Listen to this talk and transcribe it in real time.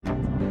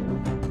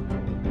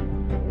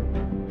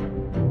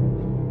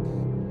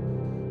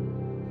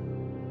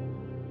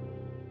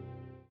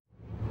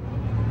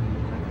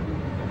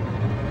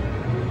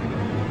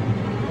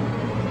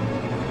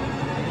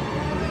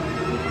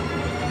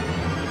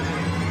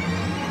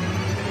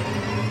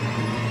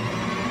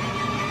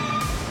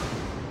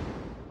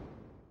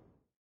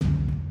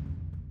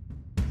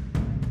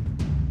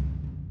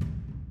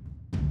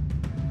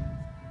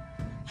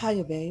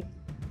Hiya, babe.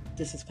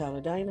 This is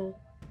Paladina.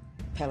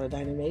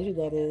 Paladina Major,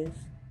 that is.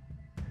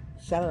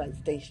 Satellite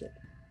station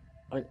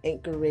on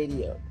Anchor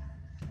Radio.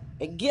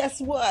 And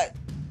guess what?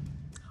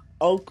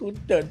 Uncle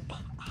done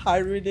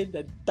pirated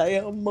the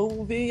damn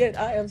movie, and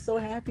I am so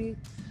happy.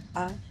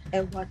 I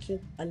am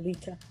watching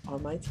ALITA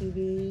on my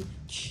TV,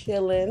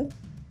 chilling.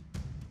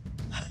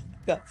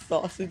 Got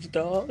sausage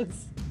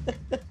dogs.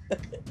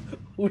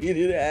 We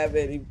didn't have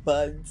any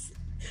buns.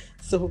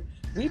 So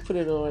we put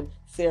it on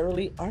Sara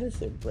Lee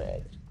artisan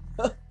bread.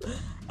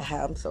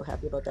 I'm so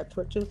happy about that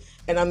part too.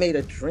 And I made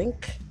a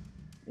drink.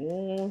 I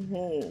don't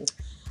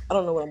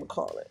know what I'm gonna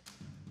call it.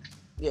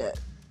 Yeah,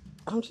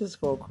 I'm just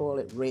gonna call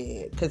it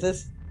red because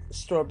it's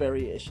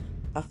strawberry-ish.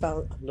 I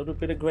found a little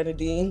bit of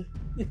grenadine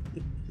in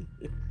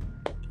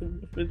the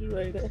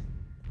refrigerator.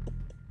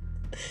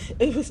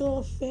 It was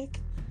all thick,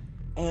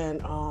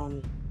 and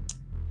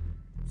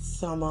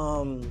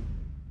some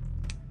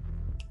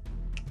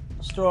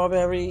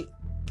strawberry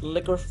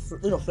liquor,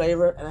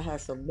 flavor, and I had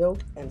some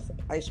milk and some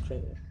ice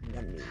cream.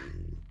 Yummy.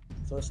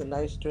 So it's a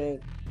nice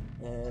drink,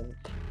 and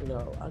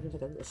I'll give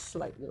it a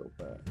slight little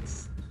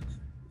buzz.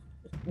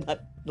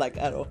 Not like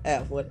I don't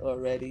have one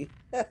already.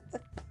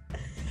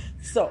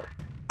 So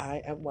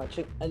I am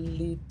watching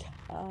ALITA,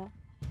 and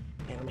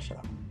I'm gonna shut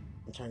up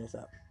and turn this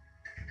up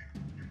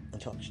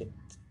and talk shit.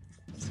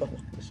 So I'm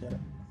gonna shut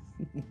up.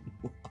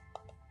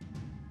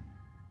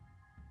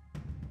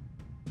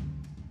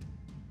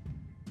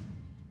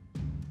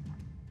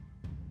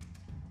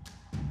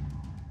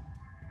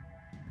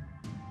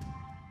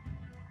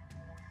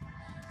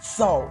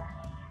 So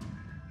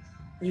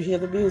you hear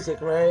the music,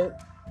 right?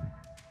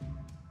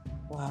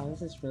 Wow,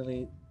 this is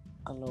really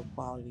a low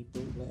quality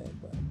bootleg,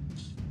 but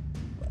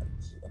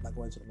I'm not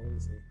going to the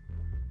movies.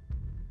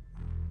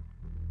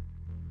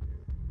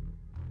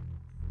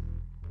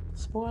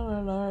 Spoiler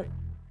alert.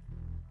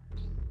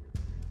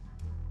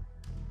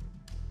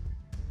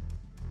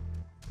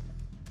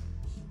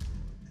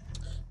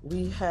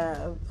 We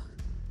have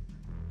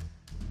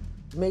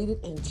made it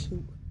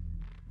into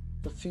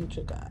the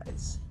future,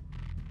 guys.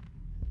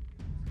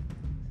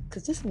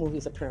 Because this movie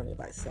is apparently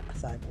about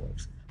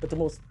cyborgs. But the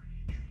most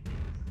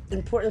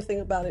important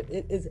thing about it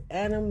is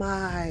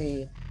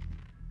anime.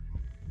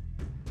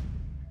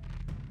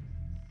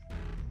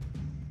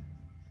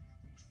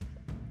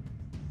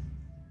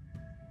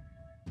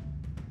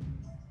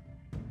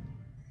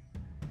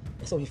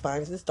 So he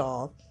finds this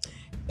doll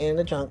in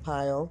the junk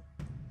pile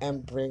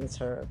and brings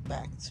her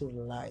back to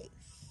life.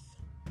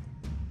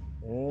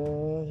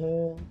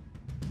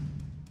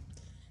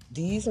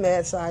 These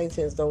mad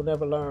scientists don't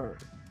ever learn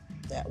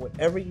that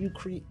whatever you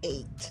create,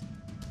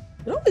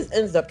 it always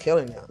ends up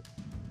killing them.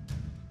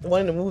 One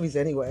of the movies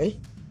anyway.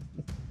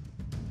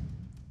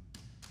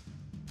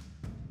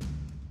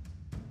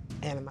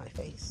 Anime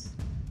face.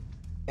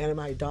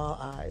 Anime doll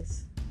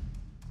eyes.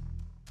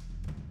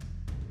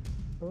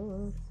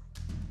 Oh,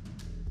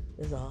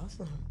 it's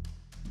awesome.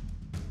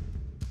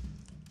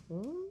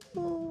 Ooh.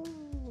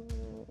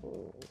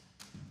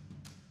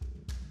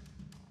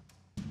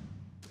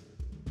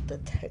 The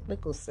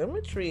technical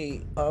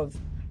symmetry of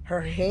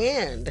her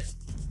hand.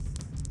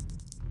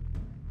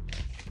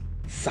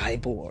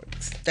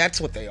 Cyborgs.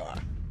 That's what they are.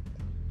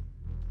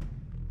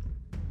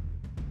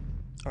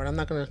 All right, I'm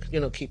not gonna,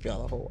 keep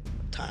y'all the whole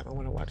time. I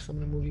want to watch some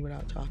of the movie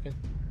without talking.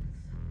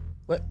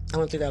 But I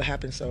don't think that'll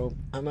happen, so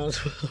I might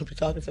as well be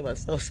talking to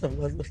myself. So I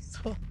might as well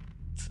talk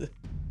to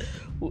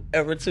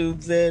whoever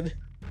tunes in.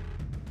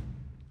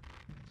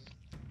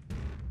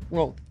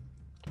 Well,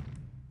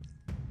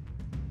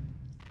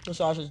 the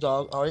sausage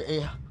dog. I already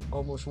ate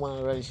almost one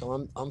already,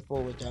 so I'm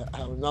full with that. I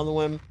have another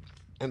one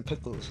and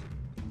pickles.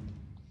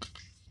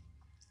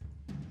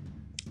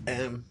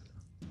 And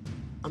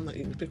I'm not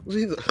eating pickles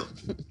either.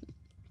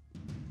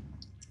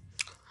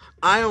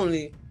 I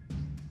only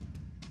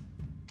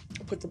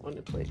put them on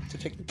the plate to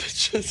take the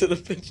picture so the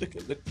picture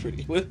can look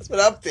pretty. That's what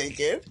I'm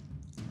thinking.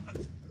 I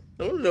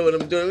don't know what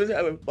I'm doing. I'm just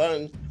having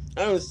fun.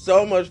 I'm having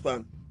so much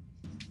fun.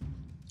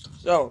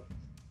 So,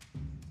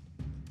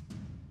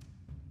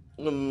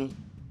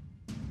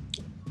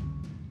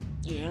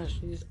 yeah,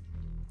 she's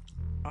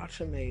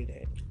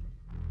automated.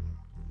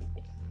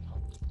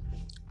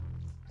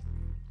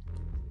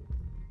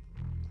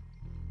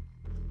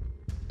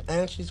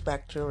 And she's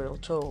bacterial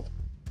too.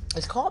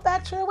 It's called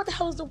bacteria? What the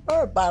hell is the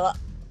word? I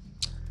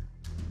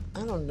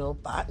don't know.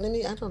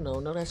 Botany? I don't know.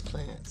 No, that's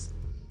plants.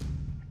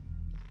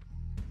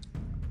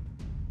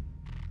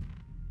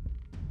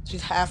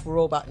 She's half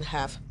robot and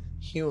half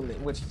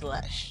human with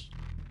flesh.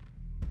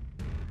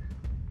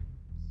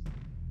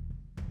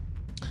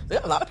 There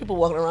are a lot of people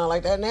walking around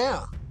like that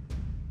now.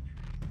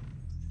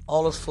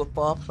 All those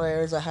football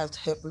players that have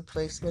hip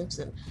replacements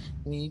and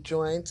knee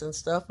joints and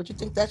stuff. What do you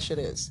think that shit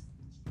is?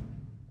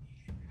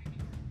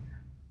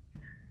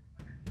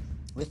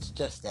 It's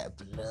just that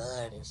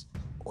blood is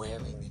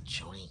oiling the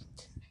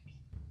joint.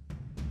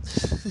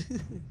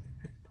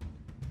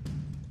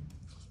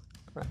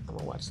 Right, I'm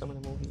gonna watch some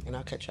of the movie and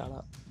I'll catch y'all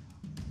up.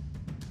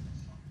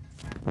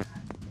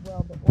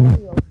 Well, the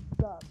audio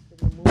sucks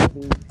in the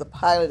movie, the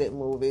piloted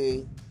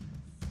movie.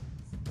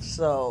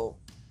 So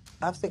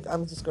I think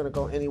I'm just gonna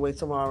go anyway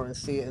tomorrow and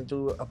see it and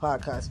do a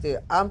podcast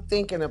there. I'm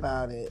thinking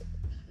about it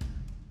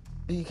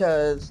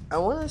because I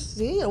want to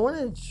see, I want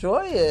to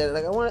enjoy it.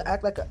 Like I want to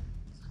act like a.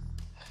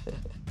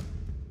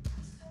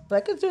 But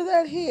I could do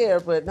that here,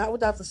 but not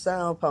without the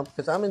sound pump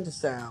because I'm into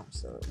sound.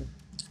 So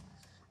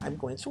I'm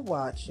going to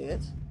watch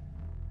it,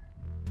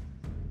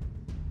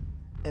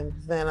 and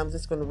then I'm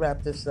just going to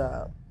wrap this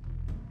up.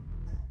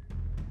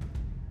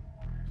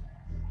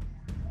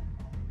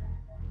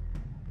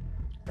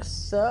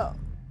 So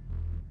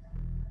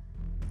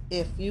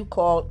if you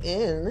call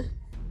in,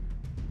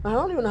 I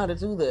don't even know how to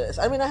do this.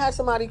 I mean, I had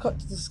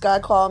this guy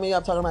call me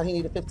up talking about he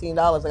needed $15.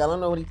 Like, I don't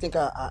know what he think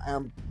I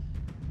am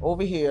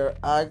over here.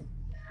 I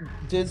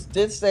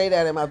did say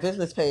that in my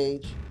business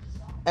page,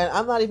 and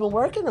I'm not even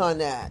working on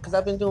that because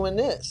I've been doing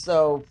this.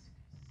 So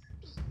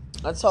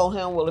I told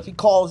him, well, if he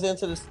calls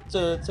into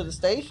to the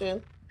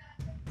station,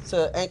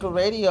 to Anchor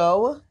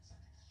Radio,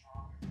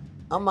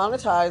 I'm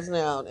monetized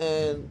now,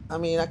 and I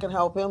mean, I can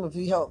help him if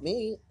he helped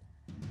me.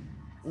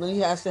 And then he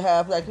has to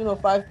have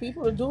 5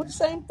 people to do the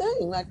same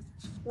thing. Like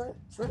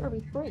it's not gonna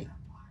be free.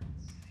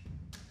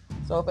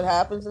 So if it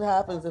happens, it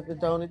happens. If it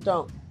don't, it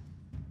don't.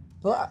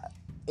 But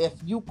if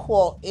you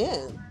call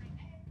in,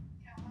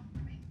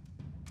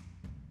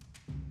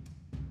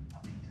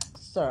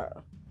 sir,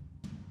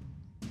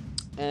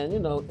 and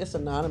it's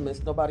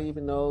anonymous, nobody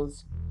even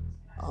knows.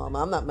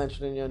 I'm not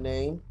mentioning your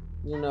name.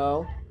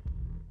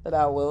 That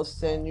I will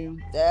send you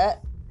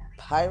that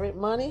pirate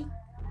money,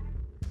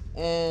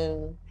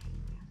 and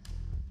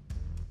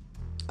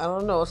I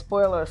don't know, a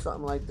spoiler or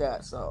something like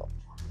that. So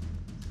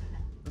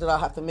that I'll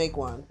have to make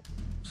one.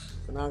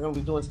 So now I'm gonna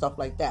be doing stuff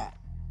like that,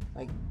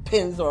 like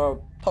pins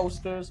or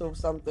posters or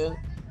something.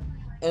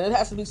 And it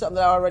has to be something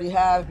that I already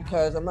have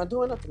because I'm not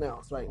doing nothing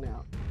else right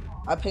now.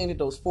 I painted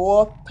those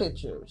 4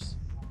 pictures.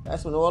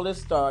 That's when all this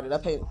started. I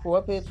painted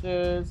 4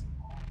 pictures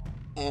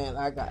and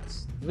I got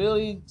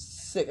really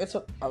sick. It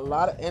took a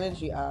lot of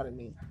energy out of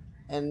me.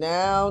 And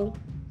now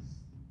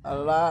a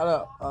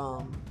lot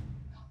of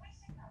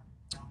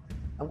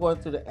I'm going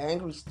through the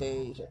angry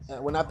stage.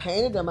 And when I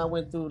painted them, I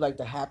went through like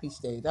the happy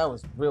stage. That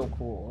was real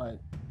cool.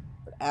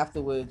 But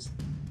afterwards,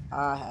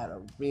 I had a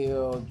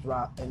real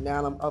drop, and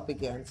now I'm up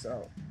again.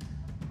 So,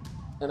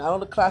 and I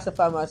don't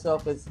classify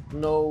myself as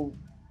no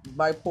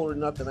bipolar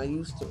nothing. I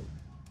used to.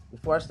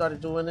 Before I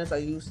started doing this, I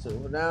used to.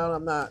 But now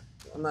I'm not.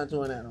 I'm not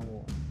doing that no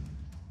more.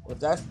 If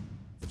that's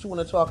what you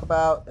want to talk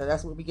about, and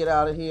that's what we get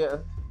out of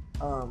here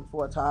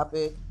for a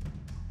topic,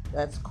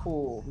 that's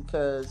cool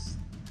because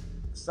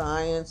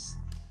science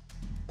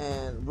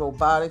and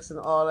robotics and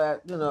all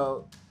that,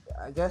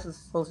 I guess it's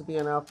supposed to be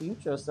in our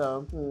future.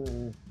 So,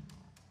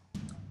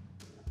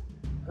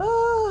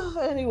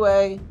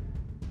 anyway,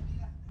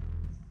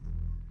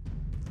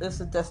 it's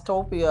a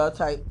dystopia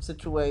type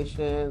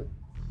situation,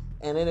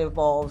 and it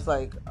involves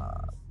like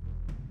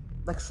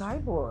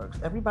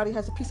cyborgs. Everybody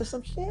has a piece of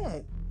some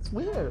shit. It's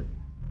weird.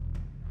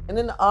 And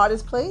then the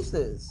oddest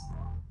places,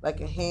 like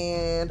a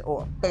hand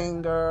or a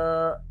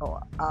finger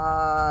or an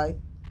eye,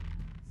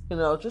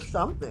 just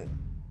something,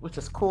 which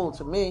is cool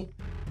to me.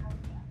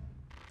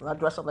 I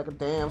dress up like a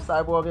damn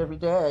cyborg every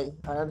day.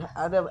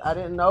 I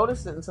didn't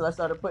notice it until I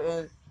started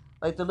putting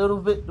like the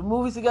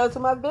movies together to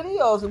my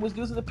videos. It was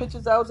using the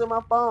pictures that was in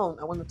my phone.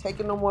 I wasn't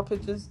taking no more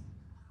pictures.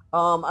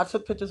 I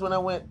took pictures when I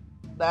went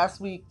last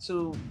week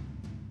to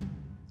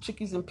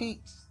Chickies and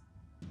Pete's.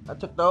 I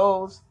took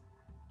those.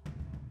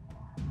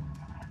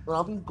 Well,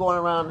 I'll be going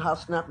around the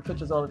house snapping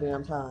pictures all the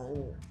damn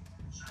time.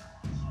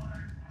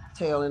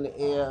 Tail in the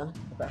air.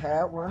 If I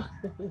had one.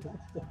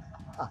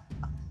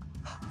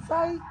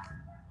 Psych.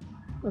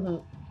 Mm-hmm.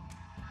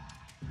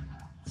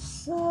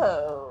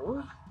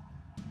 So,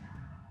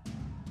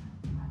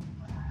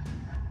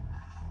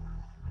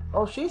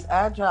 she's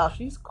agile.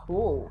 She's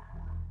cool.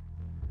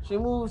 She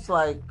moves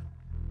like,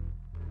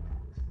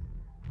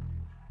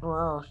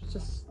 wow, she's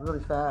just really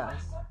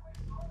fast.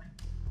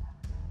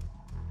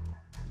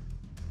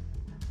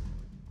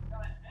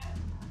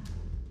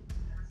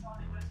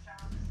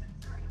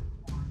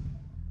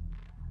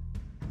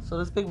 So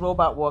this big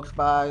robot walks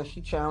by and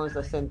she challenged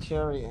a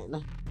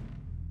centurion.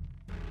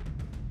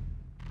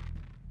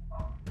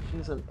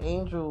 She's an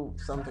angel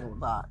something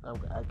bot,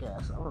 I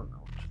guess. I don't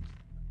know.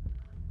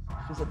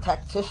 She's a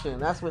tactician.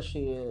 That's what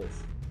she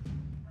is.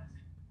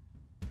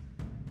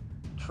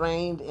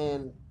 Trained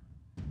in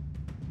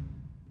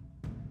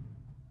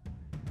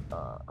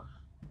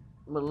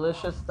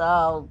militia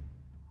style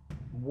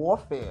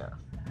warfare.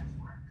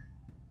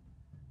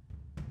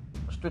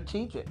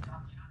 Strategic.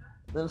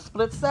 In a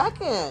split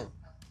second.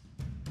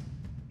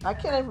 I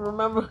can't even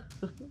remember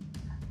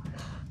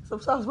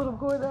sometimes what I'm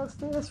going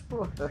downstairs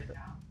for.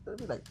 It'll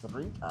be like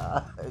 3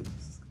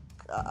 times.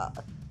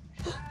 God.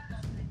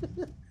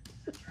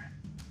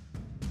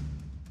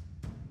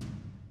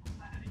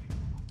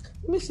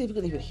 Let me see if you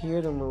can even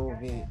hear the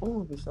movie. Oh, it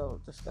would be so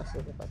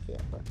disgusting if I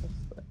can't. But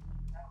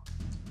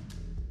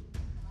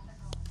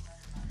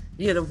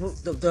yeah,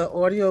 the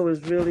audio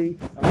is really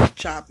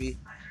choppy.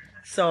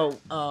 So,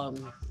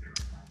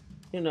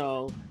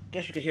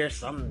 Guess you could hear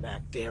something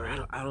back there.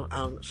 I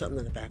don't, something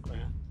in the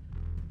background.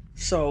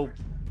 So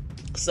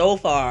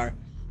far,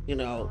 you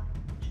know,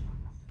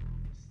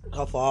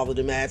 her father,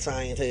 the mad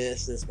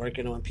scientist, is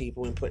working on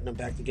people and putting them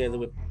back together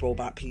with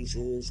robot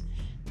pieces,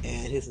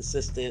 and his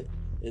assistant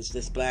is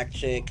this black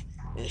chick,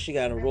 and she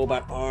got a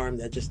robot arm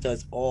that just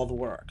does all the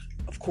work,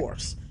 of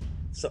course.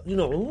 So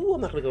ooh,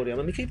 I'm not gonna go there.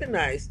 Let me keep it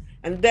nice.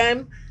 And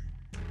then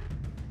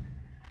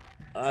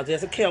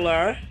there's a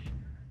killer.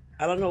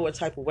 I don't know what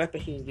type of weapon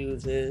he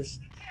uses,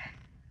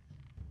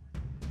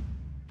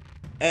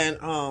 and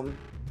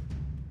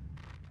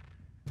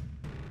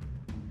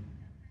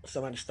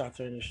somebody stopped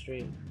her in the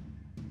street.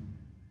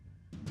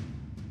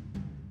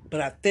 But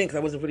I think I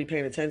wasn't really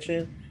paying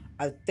attention.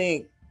 I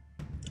think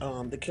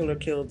the killer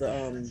killed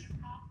the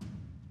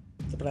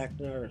black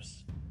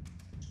nurse.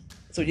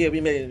 So yeah,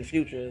 we made it in the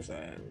future. So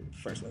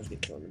first ones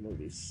get killed in the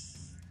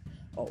movies,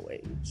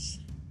 always.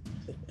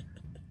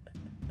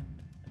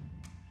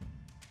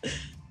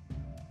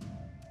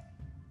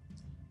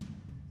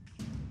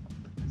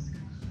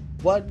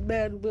 One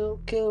man will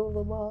kill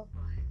them all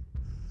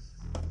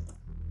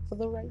for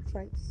the right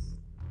price.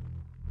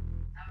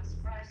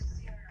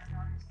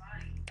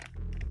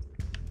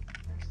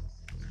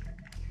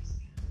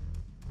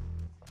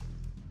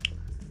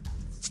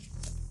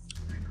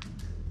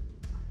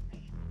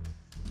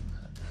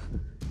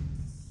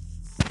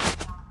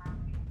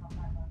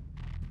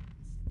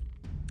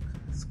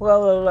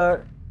 Spoiler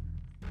alert.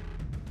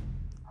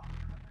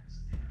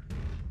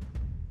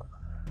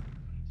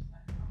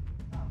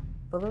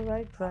 For the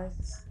right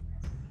price.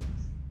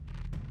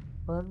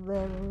 One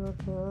man will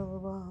kill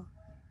them all.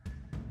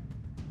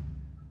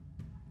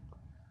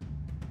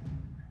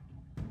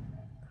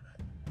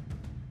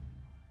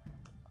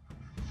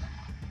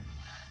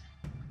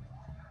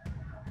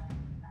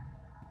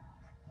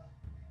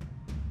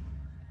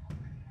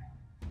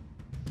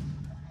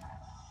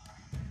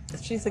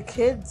 She's a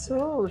kid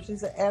too.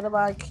 She's an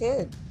anime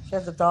kid. She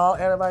has a doll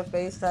anime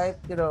face type.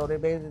 They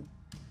made it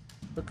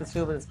look as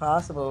human as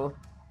possible.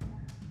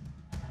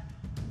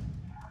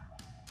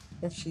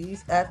 And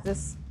she's at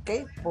this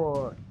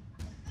skateboard.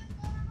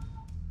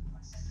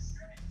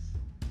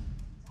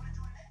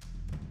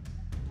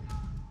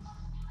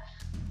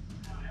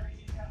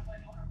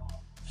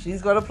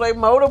 She's gonna play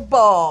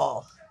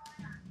motorball.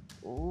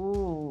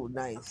 Ooh,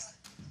 nice.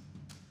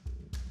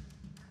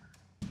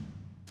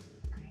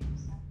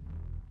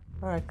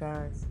 Alright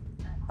guys,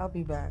 I'll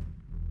be back.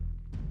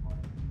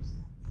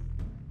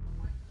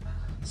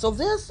 So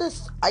there's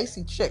this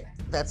icy chick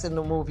that's in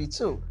the movie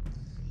too.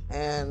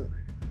 And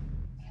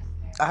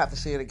I have to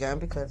see it again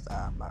because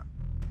I'm not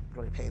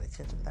really paying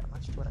attention that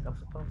much to it like I'm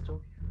supposed to.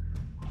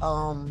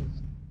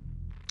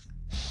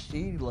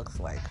 She looks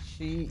like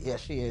she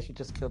is. She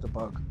just killed a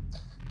bug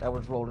that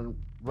was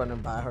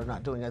running by her,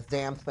 not doing a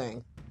damn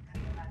thing.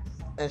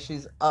 And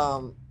she's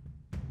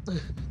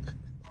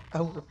I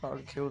would have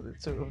probably killed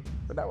it too,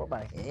 but not with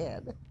my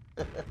hand.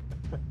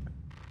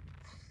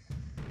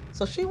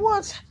 So she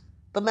wants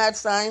the mad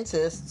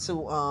scientist to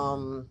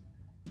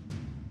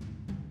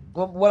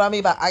what I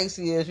mean by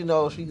icy is,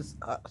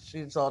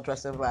 she's all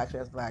dressed in black, she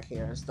has black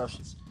hair and stuff.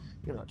 She's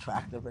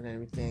attractive and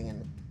everything,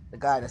 and the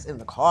guy that's in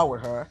the car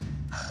with her,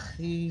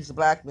 he's a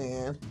black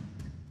man.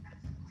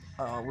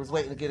 Was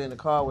waiting to get in the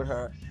car with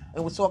her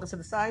and was talking to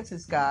the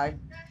scientist guy,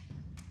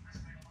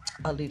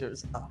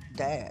 ALITA's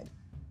dad.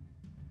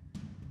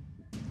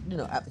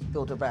 After he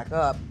built her back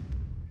up,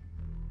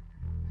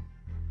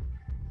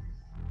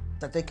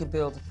 that they could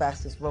build the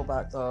fastest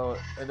robots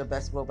and the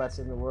best robots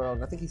in the world.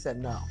 And I think he said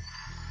no.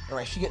 All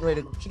right, she getting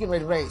ready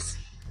to race.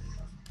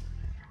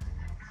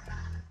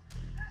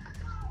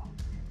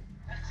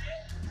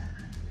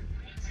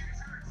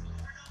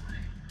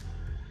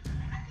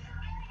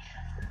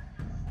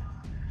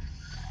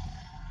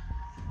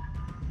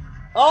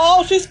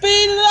 Oh, she's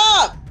speeding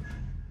up.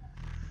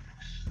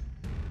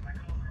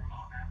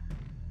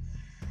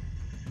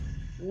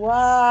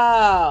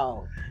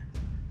 Wow.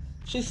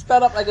 She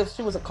sped up like if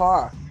she was a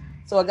car.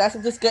 So I guess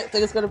I just think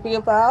it's gonna be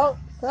about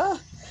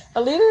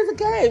ALITA is a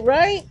game,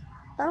 right?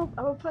 I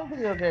don't play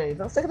video games.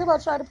 I was thinking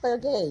about trying to play a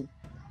game.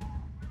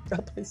 I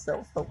play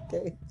cell phone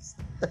games.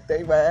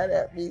 They mad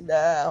at me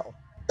now.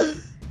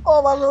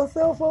 All my little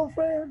cell phone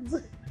friends.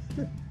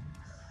 I'm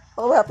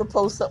gonna have to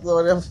post something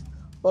on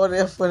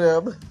there for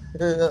them.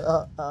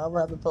 I'm gonna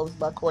have to post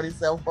my corny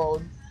cell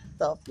phone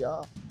stuff,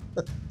 y'all.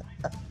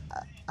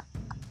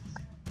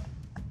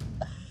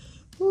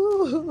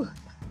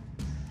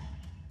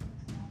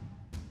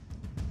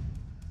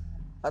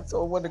 I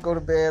told one to go to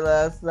bed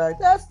last night.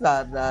 That's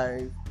not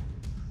nice.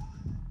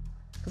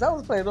 Because I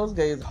was playing those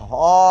games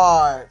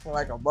hard for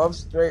like a month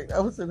straight.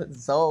 I was in the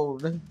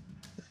zone.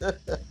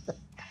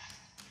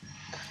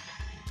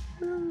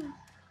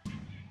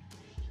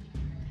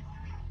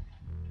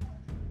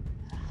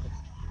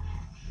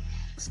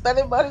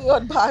 Spending money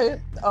on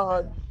buying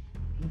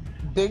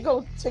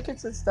bingo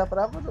tickets and stuff,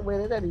 and I wasn't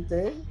winning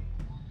anything.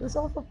 It was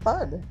all for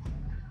fun.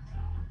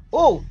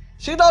 Oh,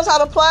 she knows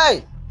how to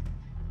play.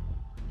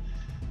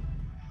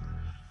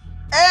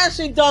 And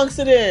she dunks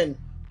it in.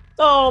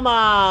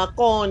 Toma,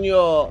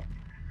 coño.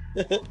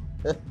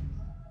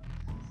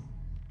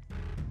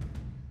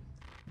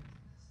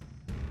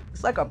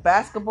 It's like a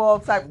basketball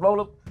type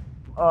roller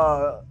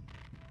uh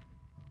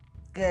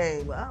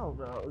game. I don't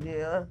know.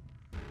 Yeah.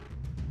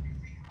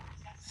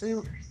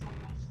 See,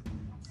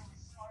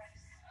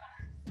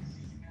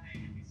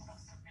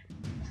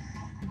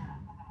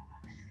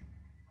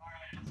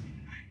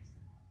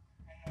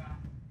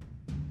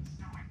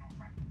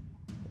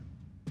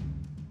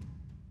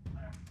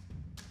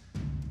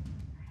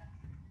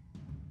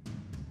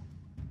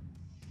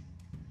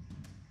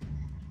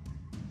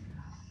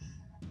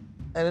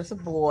 and it's a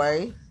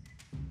boy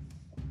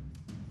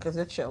because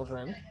they're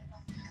children,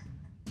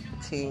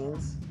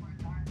 teens.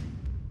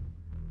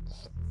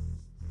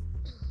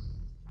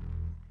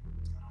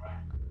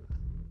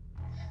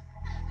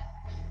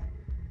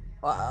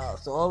 Wow.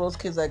 So all those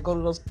kids that go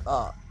to those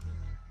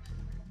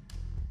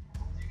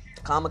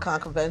Comic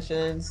Con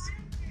conventions,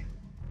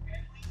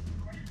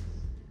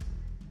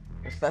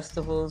 the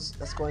festivals,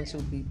 that's going to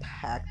be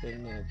packed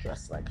in there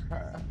dressed like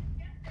her.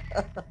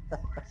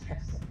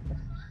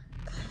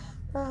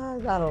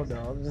 I don't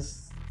know. I'm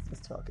just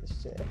talking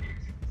shit.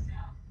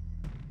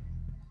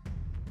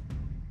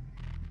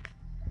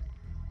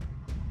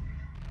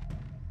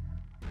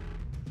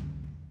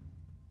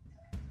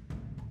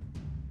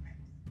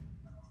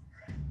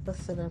 The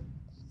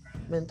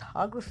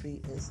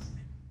cinematography is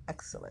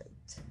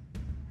excellent,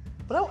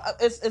 but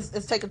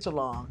it's taking too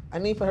long. I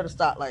need for her to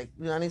stop. Like,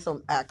 I need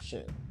some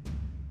action.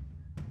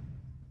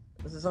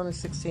 This is only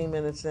 16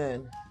 minutes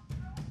in.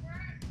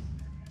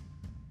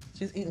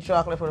 She's eating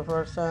chocolate for the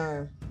first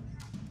time.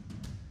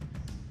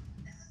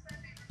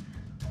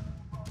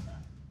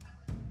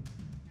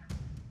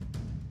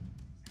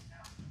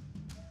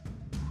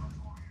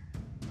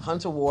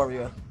 Hunter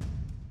Warrior.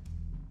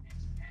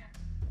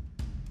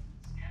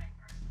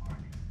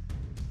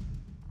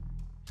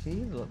 He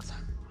looks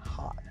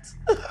hot.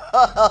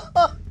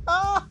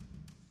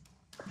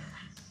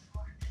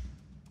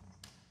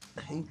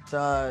 He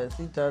does.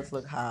 He does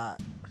look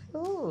hot.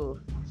 Ooh.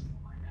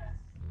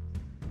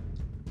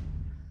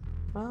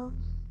 Well,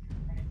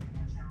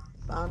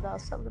 found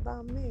out something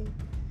about me.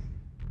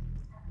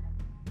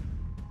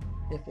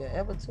 If you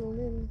ever tune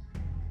in,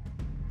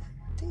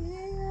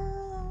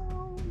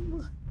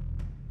 damn.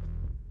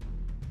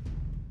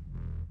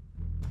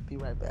 Be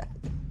right back.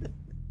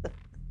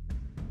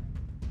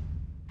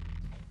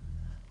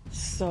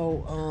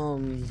 So,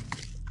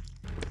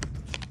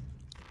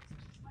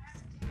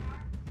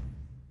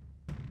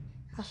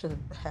 I should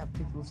have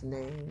people's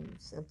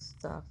names and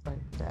stuff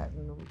like that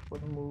for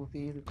the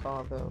movie to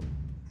call them.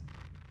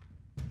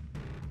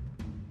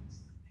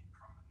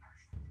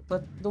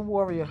 But the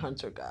warrior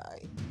hunter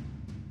guy,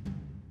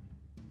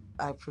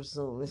 I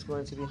presume, is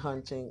going to be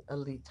hunting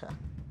ALITA,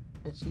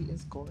 and she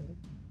is going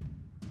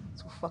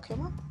to fuck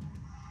him up.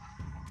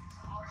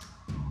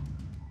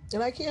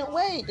 And I can't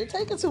wait. They're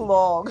taking too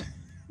long.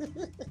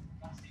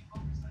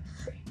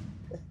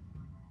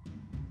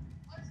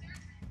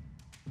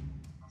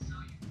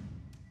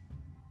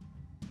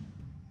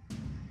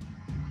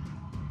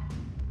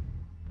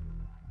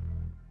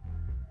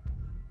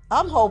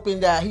 I'm hoping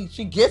that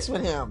she gets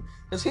with him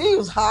because he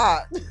was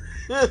hot.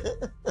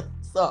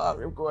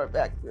 Sorry, I'm going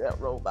back to that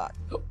robot.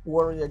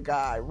 Warrior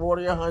guy,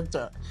 warrior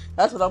hunter.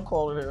 That's what I'm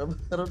calling him.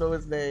 I don't know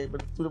his name,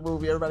 but through the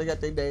movie, everybody got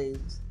their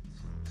names.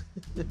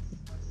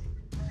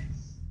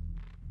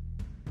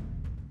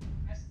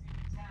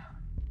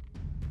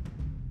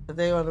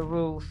 They on the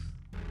roof.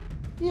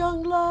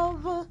 Young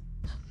love.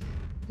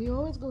 We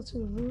always go to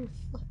the roof.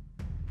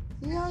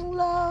 Young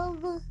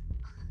love.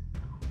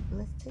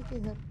 Let's take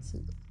it up to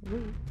the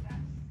roof.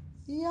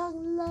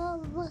 Young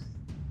love.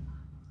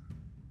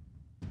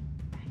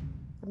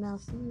 And I'll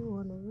see you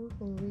on the roof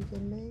and we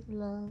can make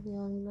love,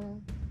 young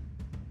love.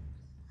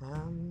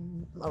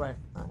 All right.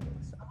 All right.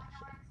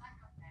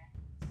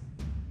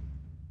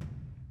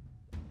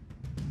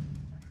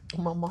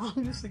 My mom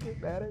used to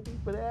get mad at me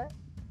for that.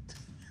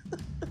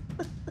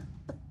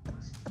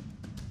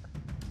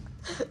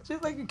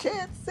 She's like, you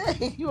can't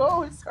sing. You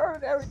always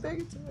heard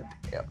everything to a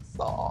damn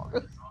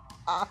song.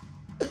 I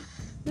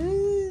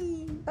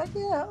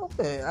can't help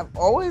it. I've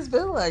always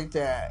been like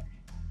that.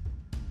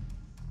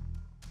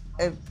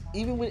 And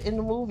even in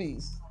the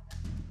movies,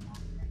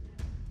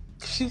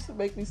 she used to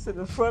make me sit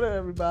in front of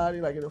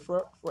everybody, like in the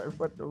front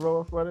the row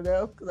in front of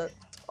them, because I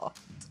talked.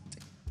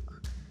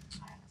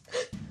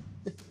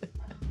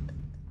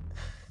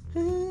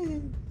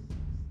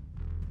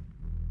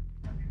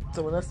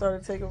 So when I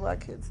started taking my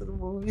kids to the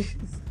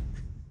movies,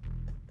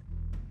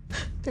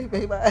 they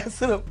made my ass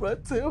sit up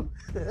front too.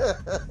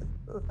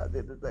 I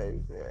did the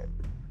same shit.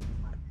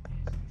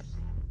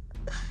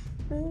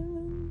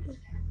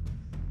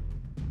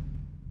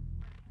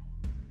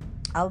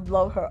 I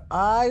love her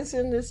eyes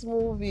in this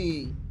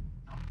movie.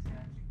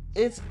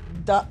 It's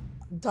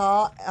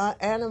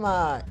anime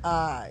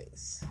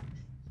eyes.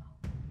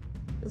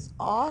 It's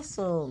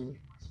awesome.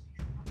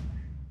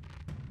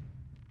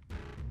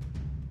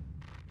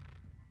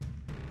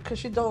 Cause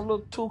she don't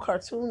look too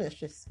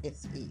cartoonish.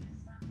 It's E.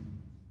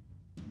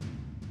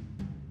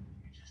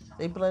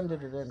 They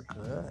blended it in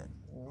good.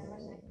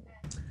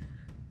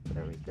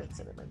 Very good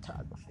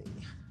cinematography.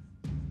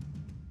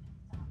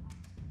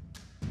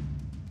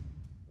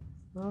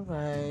 All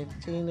right,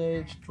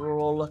 teenage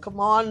stroller.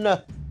 Come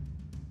on.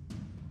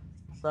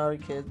 Sorry,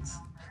 kids.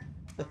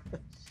 I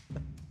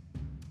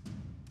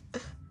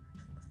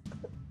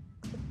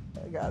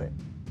got it.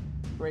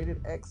 Rated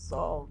X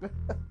song.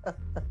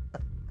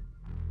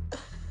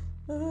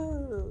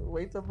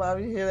 Wait till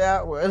mommy hear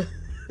that one.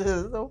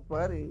 It's so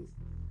funny.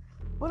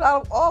 But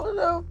out of all of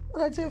them,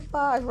 I did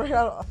 5, right?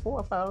 Out of 4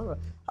 or 5, I don't know.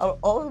 Out of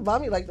all of them,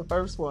 mommy liked the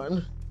first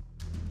one.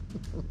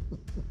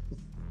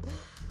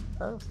 I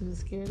don't see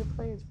scared to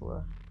play it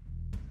for.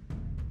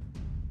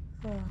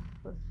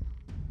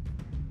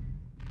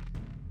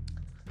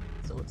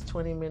 So it's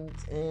 20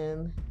 minutes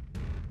in,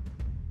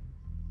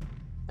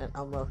 and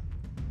I'm gonna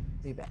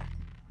be back.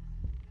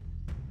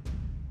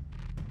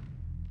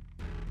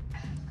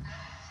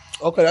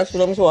 Okay, that's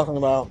what I'm talking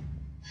about.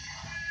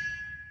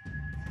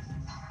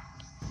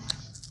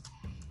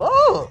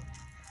 Oh!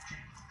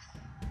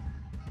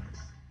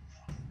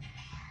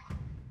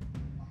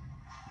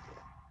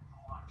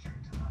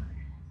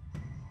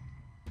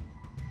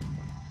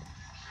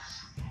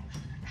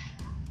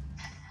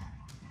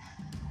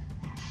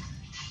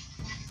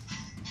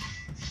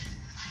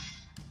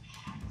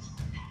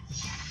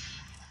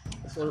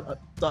 So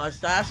the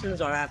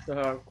assassins are after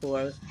her, of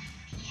course.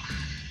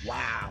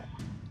 Wow.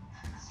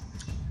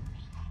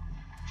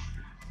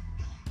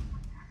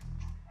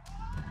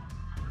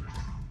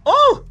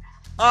 Oh!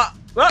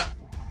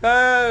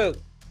 Hey!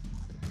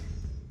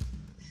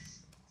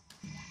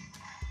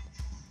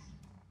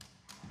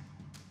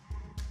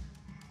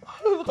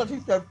 Look at he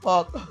said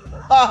fuck.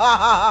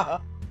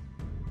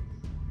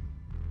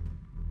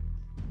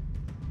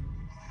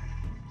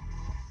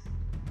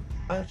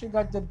 And she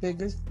got the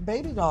biggest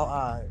baby doll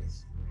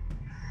eyes.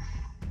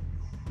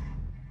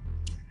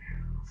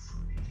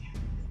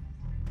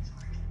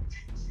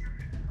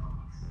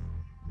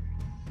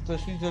 So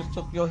she just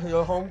took your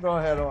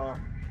homegirl head off.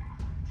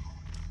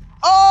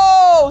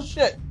 Oh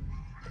shit!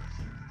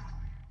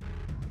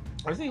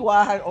 I see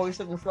why I always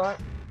sit in front.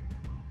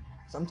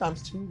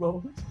 Sometimes 2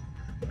 rows.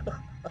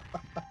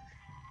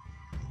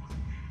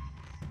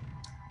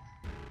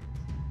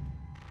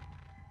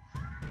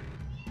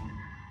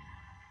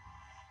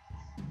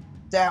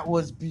 That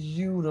was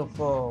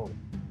beautiful.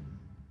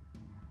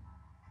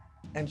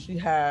 And she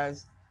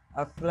has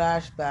a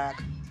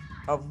flashback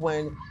of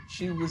when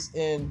she was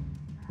in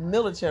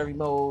military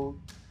mode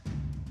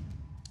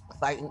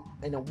fighting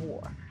in a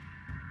war.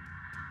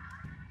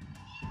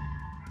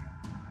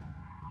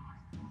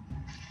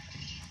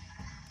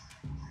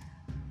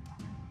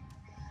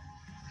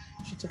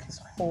 She took his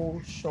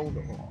whole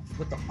shoulder off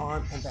with the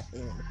arm and the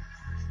hand.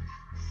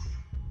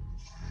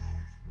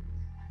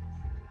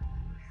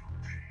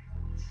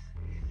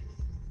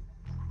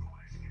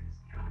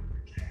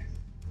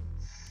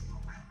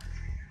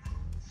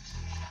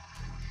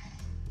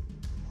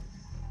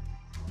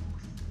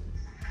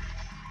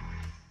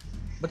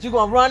 But you're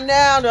gonna run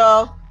now,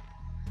 though.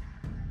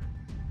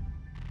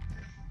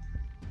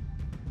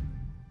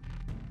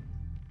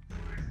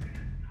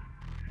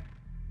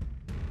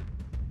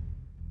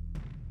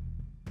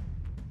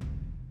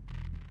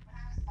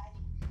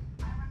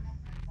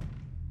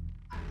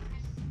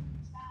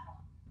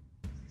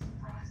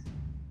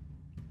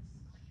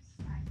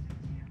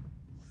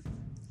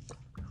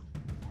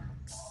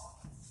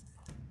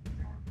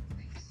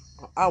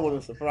 I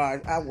wasn't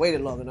surprised. I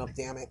waited long enough,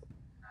 damn it.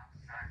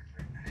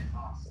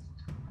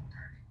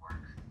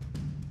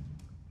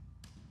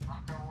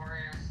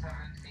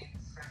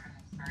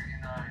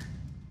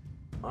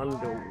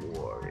 Under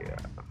Warrior.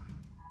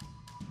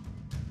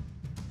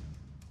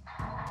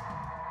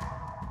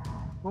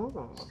 Hold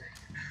on.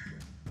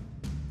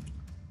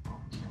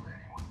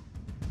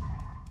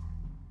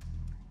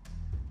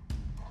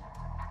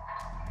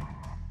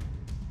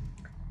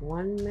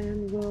 One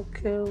man will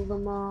kill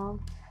them all.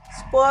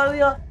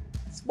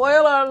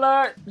 Spoiler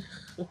alert.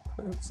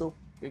 That's so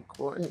fucking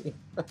corny.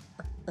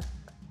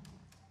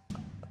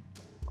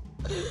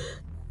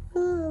 I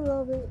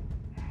love it.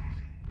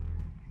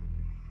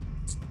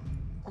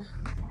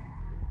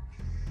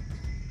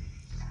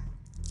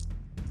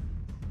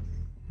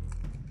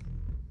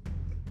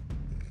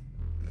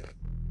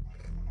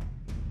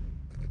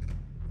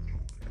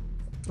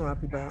 I'll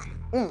be back.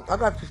 I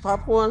got this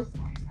popcorn.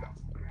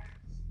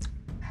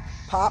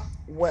 Pop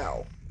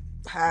well.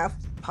 Half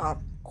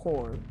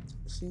popcorn.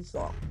 Sea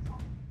salt.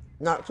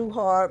 Not too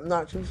hard,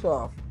 not too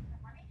soft.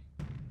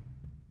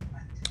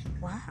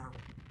 Wow.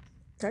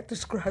 That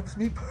describes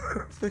me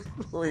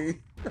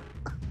perfectly.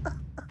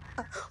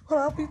 Well,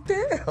 I'll be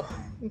damned.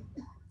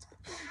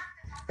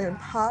 And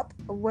pop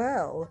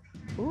well.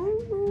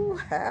 Ooh,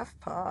 half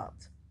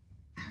popped.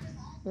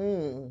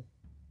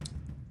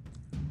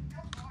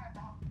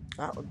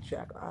 I'll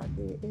check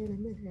ID in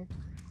a minute.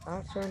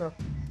 I'll turn up.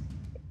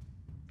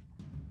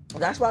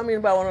 That's what I mean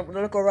about when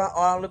I look around.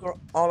 I look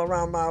all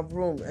around my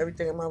room.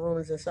 Everything in my room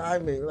is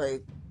inside me.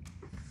 Like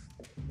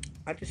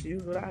I just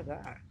use what I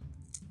got.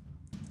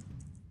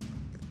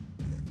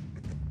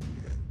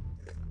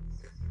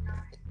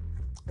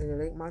 and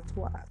it ain't my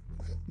twat.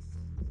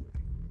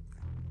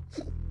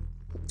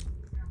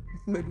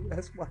 Maybe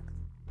that's why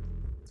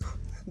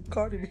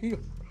Cardi B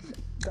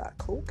got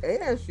coke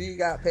and she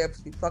got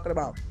Pepsi. Talking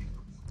about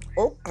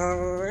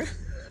okay.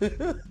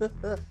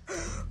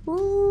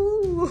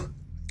 Ooh.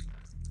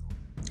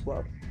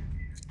 Well,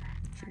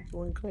 she's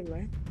doing good,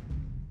 right?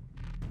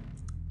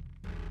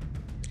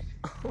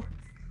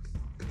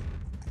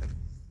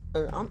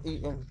 And I'm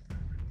eating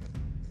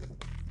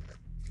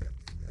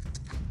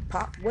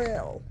Pop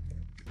Well,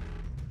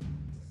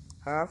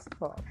 half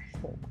cup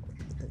Coke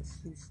and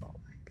sea salt.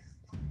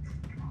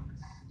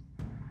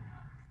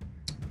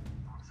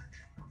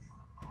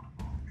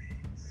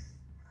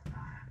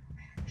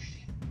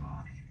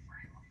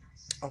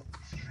 Oh,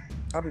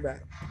 I'll be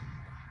back.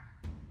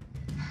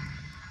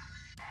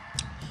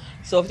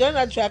 So if they're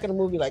not tracking the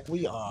movie like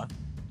we are,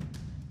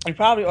 you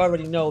probably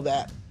already know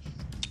that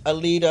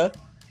ALITA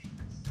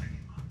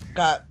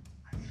got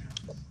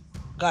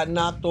got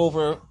knocked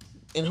over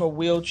in her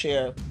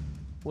wheelchair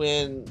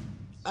when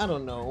I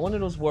don't know one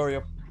of those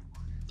warrior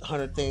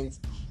hunter things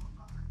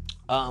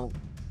um,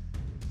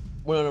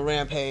 went on a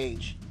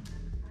rampage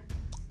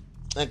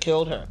and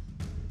killed her.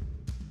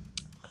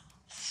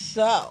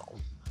 So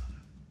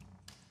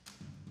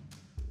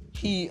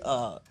he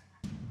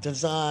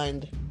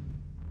designed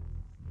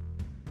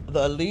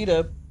the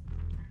ALITA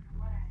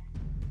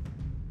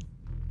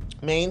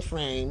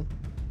mainframe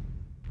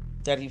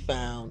that he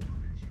found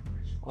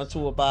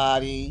onto a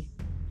body.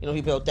 You know,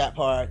 he built that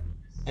part,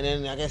 and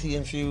then I guess he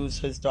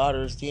infused his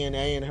daughter's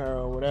DNA in her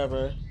or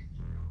whatever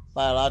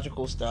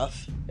biological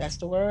stuff. That's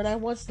the word I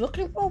was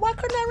looking for. Why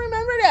couldn't I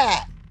remember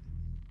that?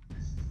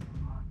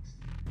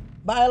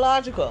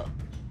 Biological.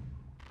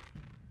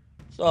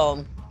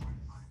 So,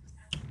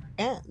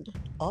 and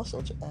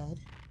also to add,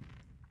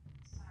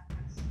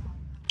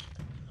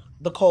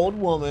 the cold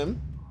woman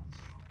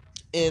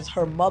is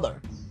her mother,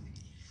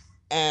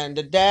 and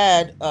the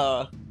dad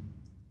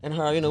and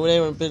her, you know, they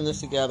were in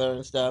business together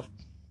and stuff,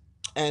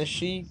 and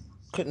she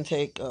couldn't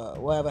take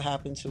whatever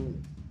happened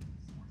to,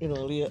 you know,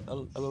 a real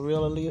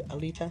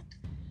Alita.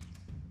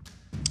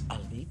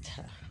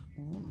 Alita.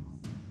 Mm.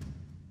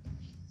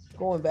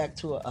 Going back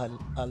to a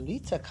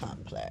Alita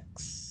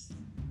complex.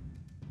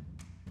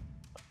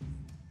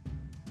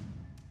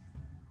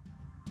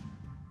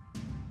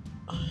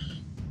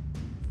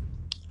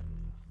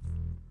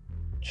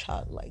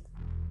 Childlike,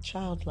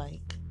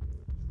 childlike,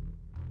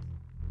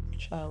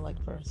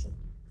 childlike person.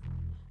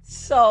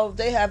 So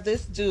they have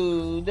this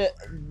dude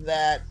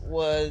that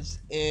was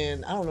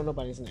in, I don't know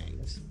nobody's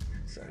names.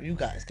 So you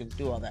guys can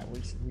do all that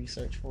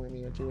research for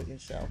me or do it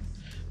yourself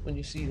when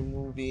you see the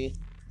movie.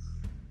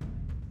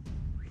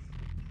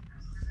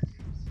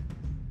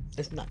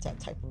 It's not that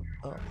type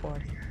of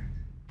party.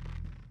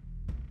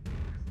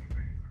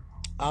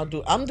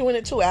 I'm doing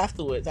it too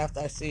afterwards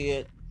after I see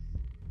it.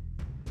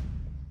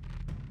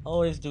 I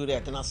always do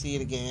that. Then I'll see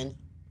it again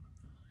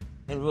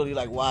and really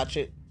like watch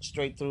it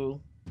straight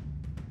through.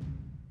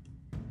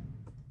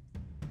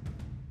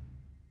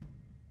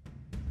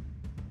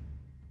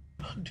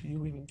 Do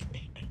you even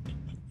care?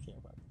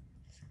 About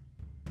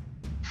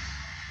it?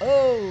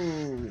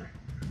 Oh,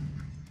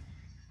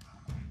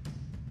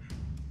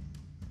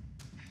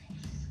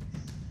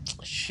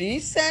 she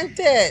sent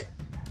it.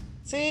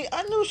 See,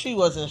 I knew she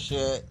wasn't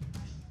shit.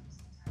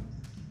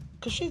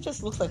 Because she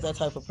just looks like that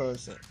type of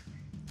person.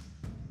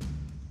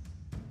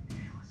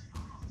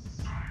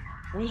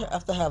 We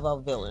have to have our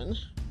villain.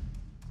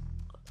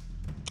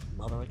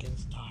 Mother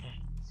against daughter.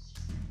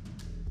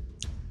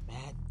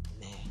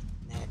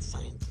 Mad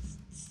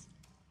scientists.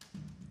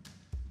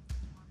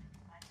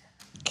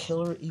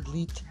 Killer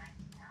elite.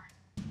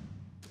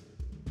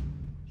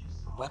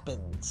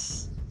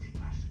 Weapons.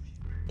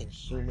 In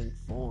human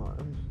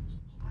form.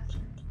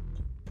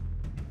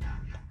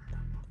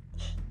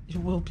 You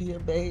will be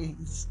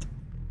amazed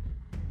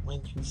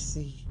when you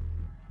see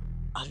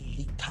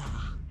ALITA.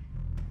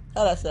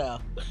 How that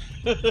sound?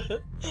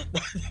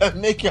 That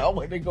make y'all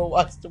want to go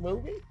watch the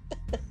movie?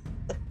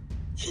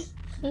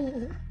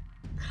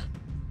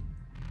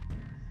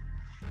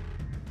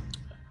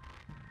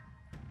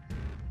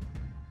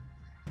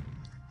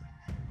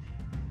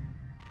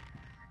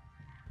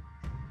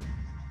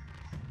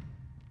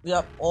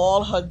 Yep,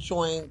 all her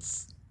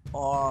joints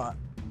are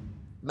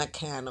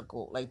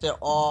mechanical. Like they're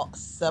all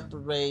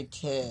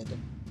separated.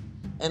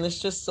 And it's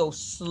just so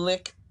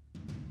slick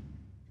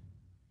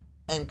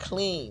and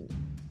clean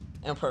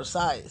and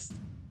precise.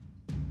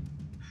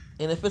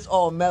 And if it's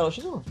all metal,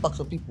 she's gonna fuck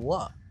some people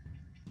up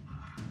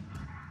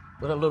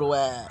with her little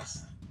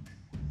ass.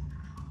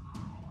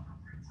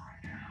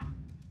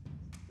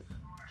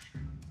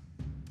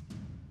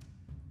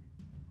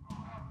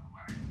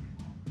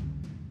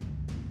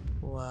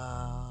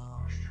 Wow.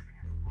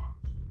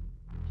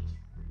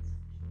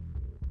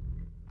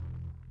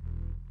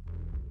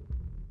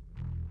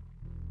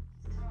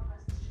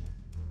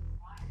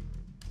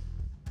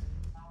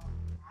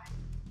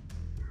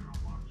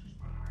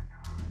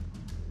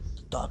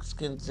 Dark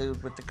skinned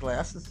dude with the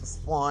glasses is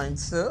fine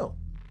too.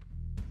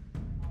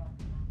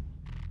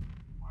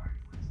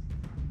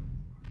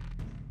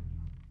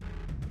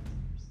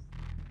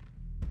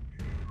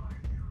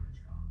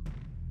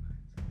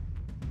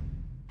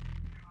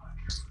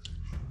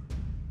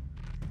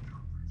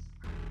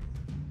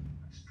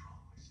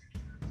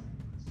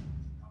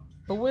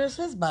 But where's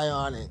his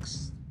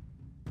bionics?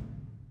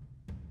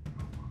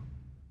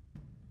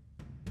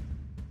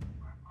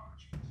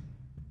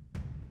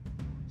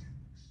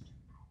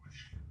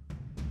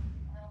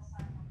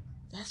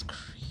 That's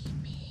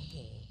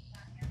creepy.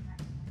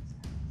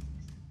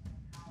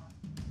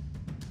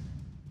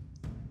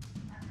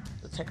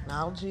 The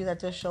technology that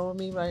they're showing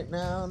me right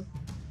now,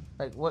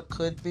 like what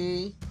could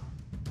be.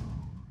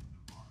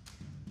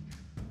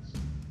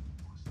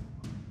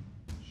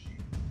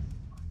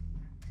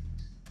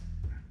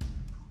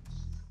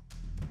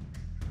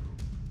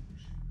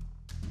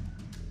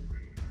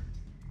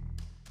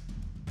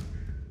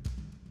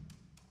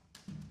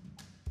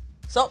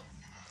 So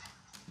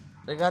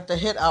they got the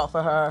hit out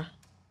for her.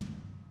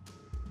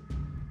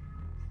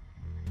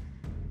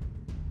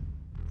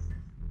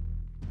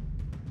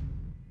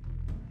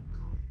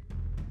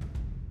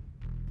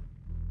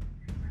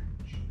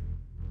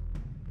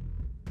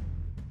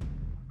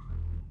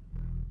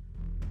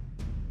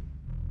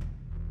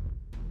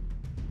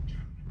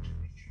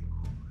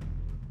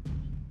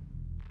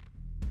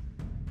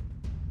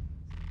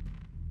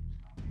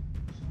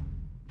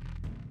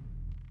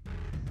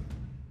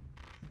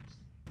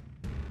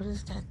 What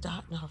is that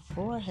dot in her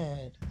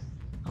forehead?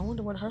 I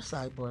wonder what her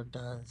cyborg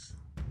does.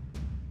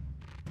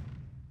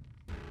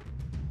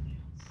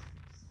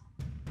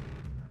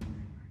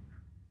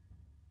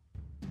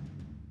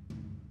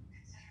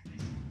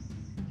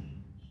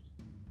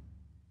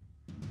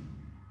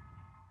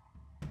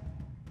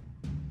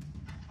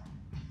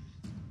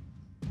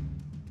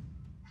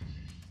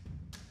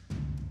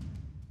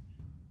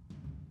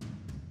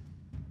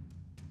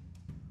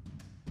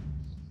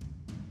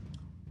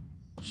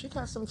 She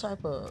got some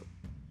type of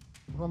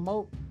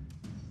remote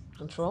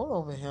control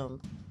over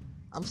him.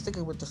 I'm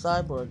sticking with the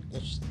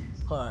cyborg-ish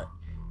part.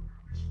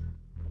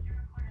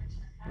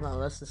 No,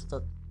 that's just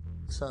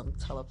some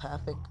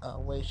telepathic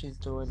way she's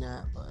doing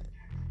that, but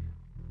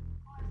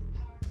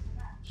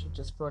she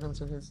just brought him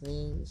to his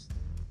knees.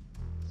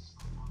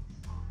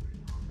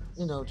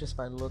 You know, just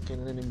by looking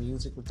and then the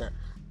music with that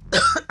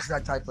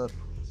that type of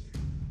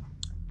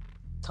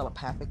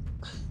telepathic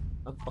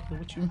I'm fucking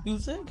with you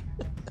music.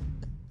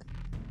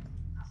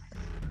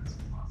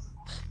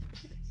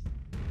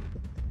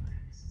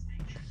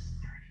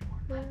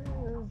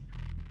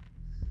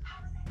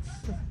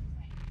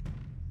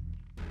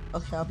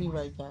 Okay, I'll be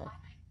right back.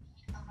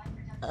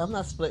 I'm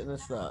not splitting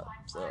this up,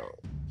 so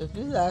if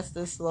you last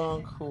this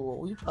long,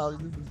 cool. You probably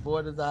just as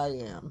bored as I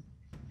am,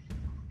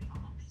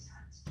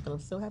 but I'm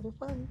still having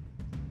fun.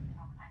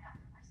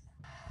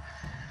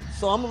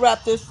 So I'm gonna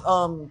wrap this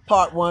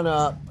part one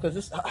up because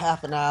it's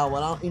half an hour,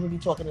 and I don't even be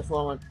talking this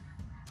long on,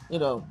 you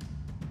know,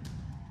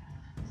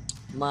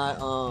 my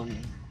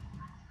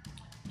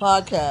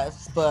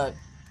podcast. But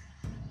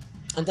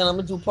and then I'm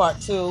gonna do part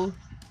two.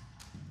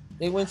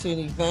 They went to an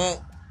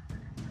event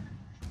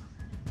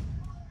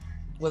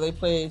where they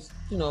played,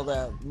 you know,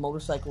 that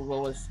motorcycle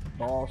rollers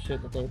ball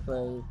shit that they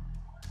played.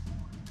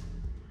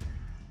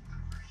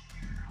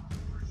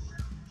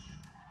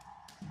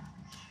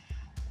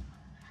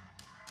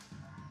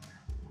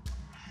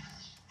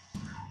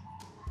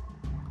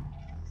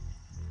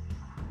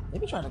 They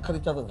be trying to cut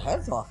each other's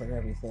heads off and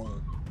everything.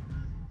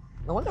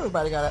 No wonder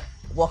everybody got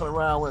walking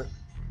around with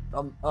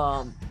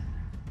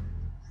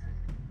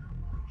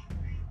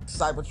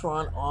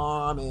Cybertron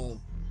arm and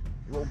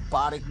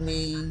robotic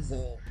knees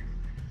and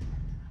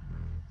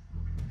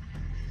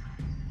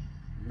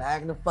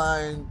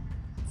magnifying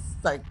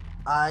like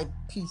eye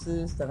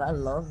pieces that I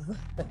love.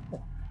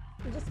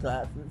 Just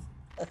glasses.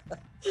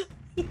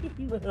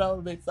 Even though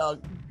it makes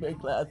sound make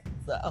glasses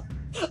sound.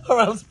 Or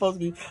I'm supposed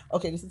to be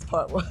okay, this is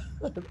part one.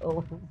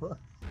 Over.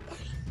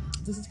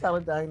 This is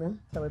Paladina.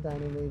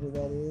 Paladina maybe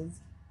that is.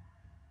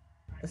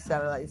 A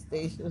satellite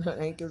station on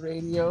Anchor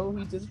Radio.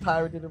 We just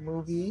pirated a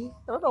movie.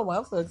 I don't know why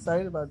I'm so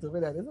excited about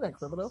doing that. Isn't that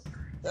criminal?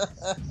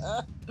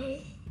 At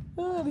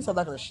least I'm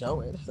not going to show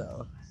it.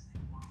 So,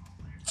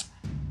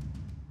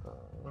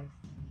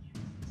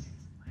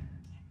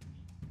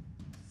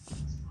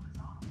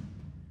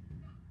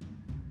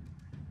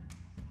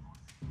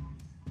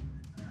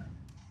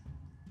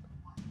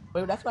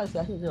 but that's why I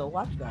said I should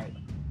watch that.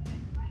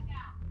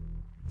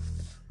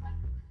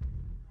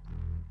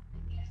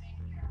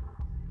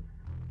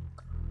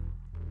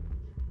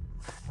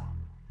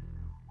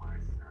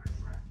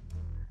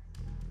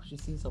 She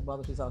sees her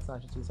brother. She's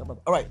outside. She sees her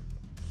brother. All right.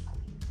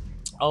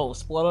 Oh,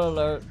 spoiler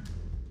alert.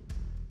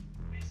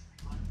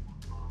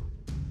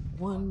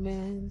 One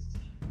man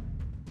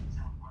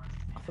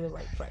for the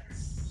right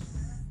price.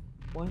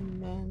 One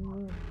man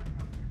will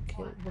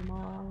kill them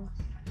all.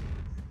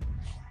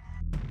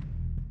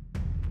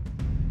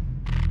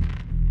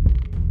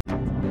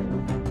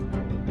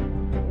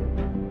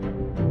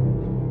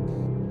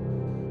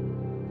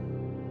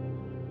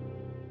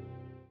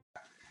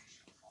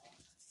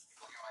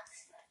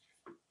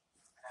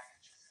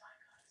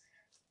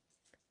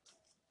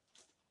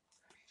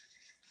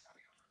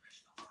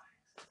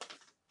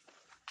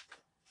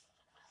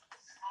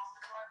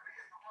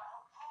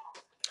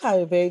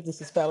 Hi, babe.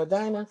 This is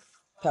Paladina.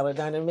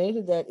 Paladina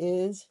Major. That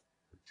is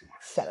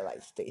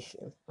satellite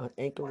station on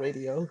Anchor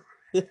Radio.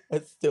 I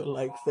still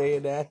like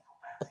saying that.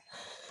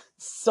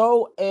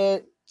 So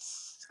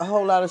it's a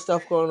whole lot of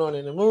stuff going on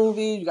in the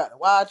movie. You got to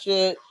watch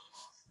it.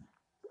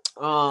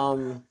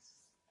 Um,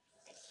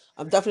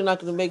 I'm definitely not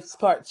going to make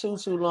part two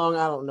too long.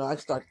 I don't know.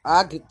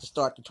 I get to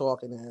start the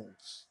talking and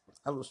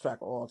I lose track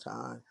of all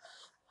time.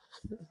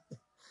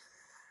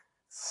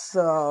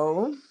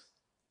 So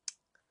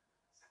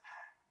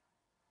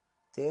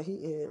there he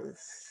is.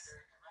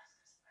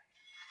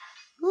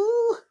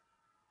 Woo!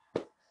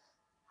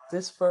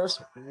 This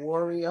first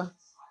warrior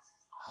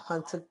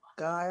hunter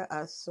guy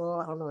I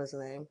saw, I don't know his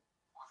name.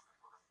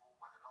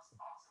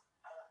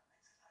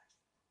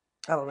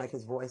 I don't like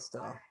his voice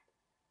though.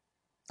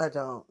 I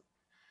don't.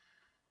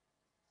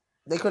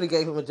 They could have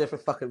gave him a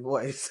different fucking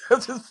voice.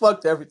 Just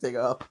fucked everything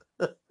up.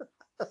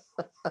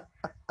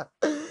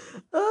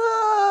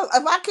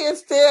 If I can't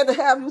stand to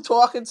have you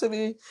talking to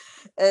me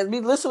and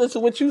me listening to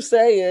what you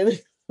saying,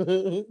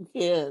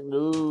 yeah,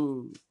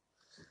 no.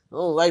 I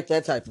don't like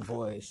that type of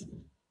voice.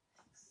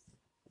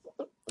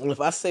 And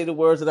if I say the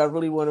words that I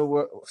really want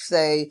to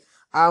say,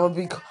 I'm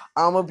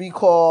gonna be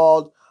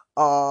called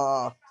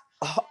all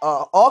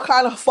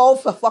kind of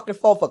fucking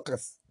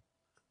focus,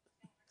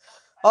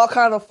 all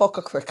kind of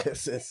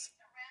focus.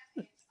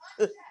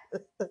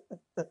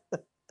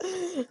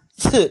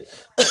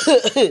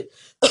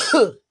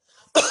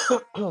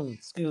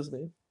 Excuse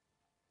me.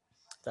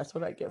 That's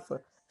what I get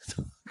for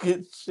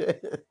good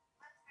shit.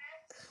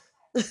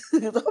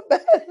 I'm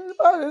mad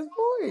about his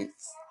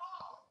voice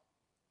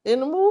in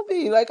the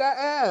movie, like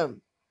I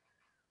am.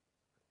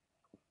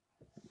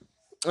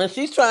 And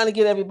she's trying to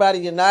get everybody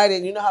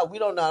united. You know how we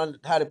don't know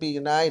how to be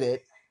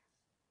united.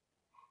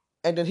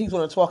 And then he's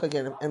going to talk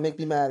again and make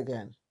me mad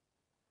again.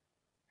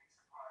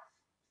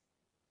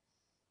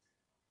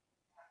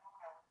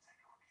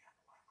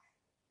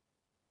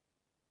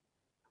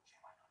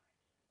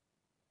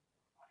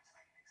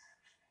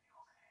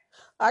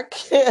 I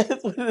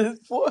can't with his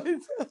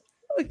voice.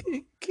 I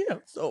can't.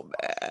 I'm so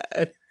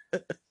mad.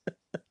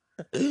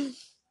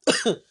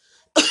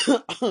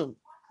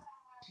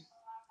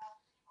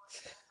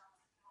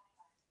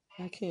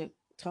 I can't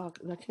talk.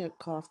 I can't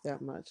cough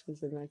that much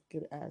because then I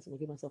get asthma.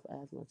 Give myself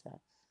an asthma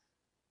attack.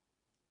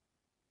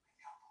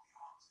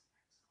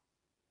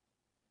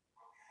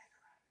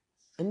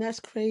 And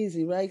that's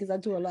crazy, right? Because I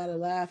do a lot of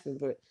laughing,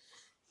 but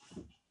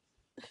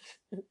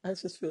I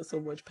just feel so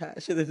much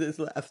passion in this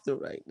laughter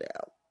right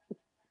now.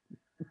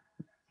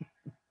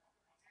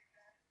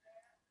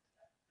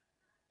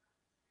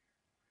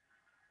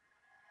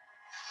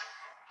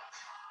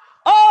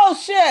 Oh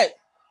shit!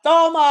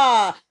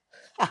 Toma!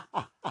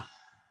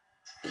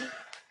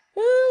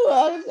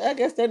 Well, I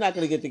guess they're not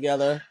going to get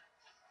together.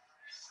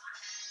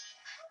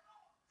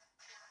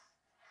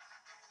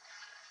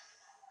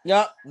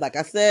 Yup, like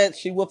I said,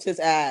 she whoops his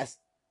ass.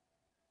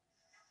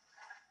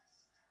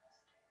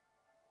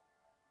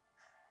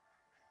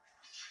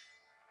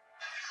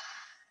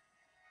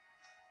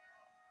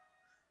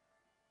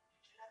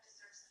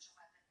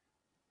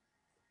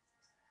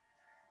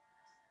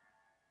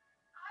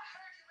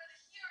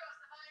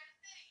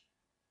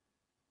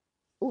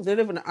 Ooh, they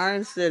live in the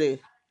Iron City.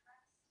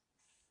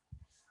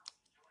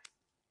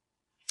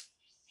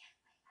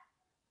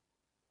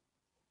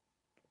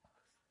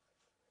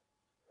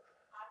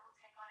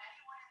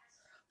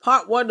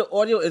 Part one, the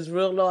audio is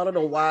real low. I don't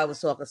know why I was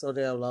talking so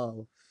damn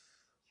low.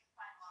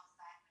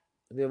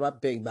 I mean, my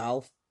big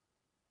mouth.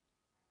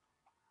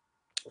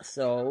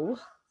 So,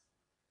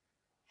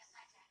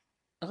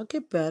 I'll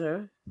get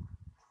better.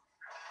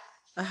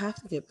 I have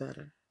to get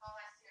better.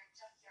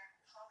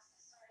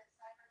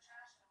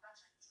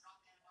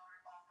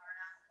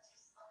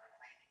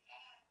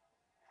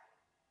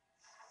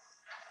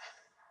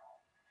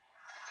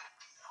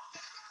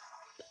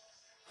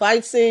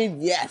 Fight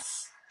scene,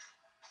 yes.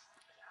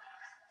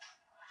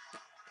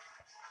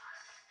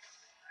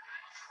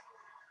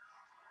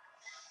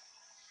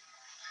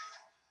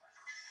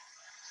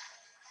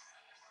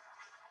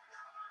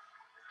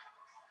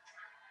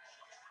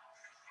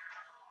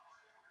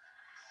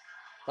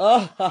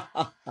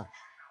 Oh,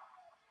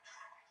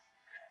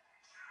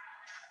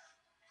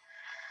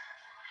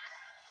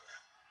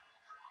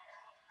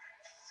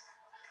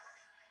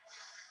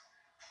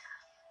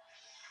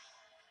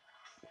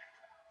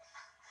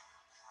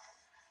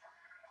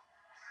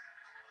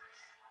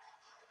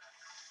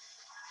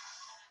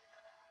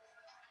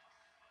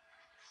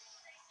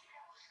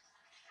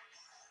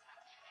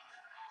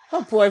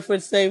 her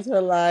boyfriend saved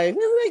her life. Isn't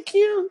that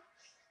cute?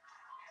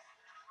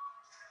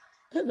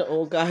 And the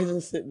old guys are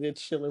sitting there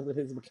chilling with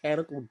his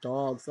mechanical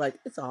dogs. Like,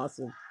 it's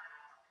awesome.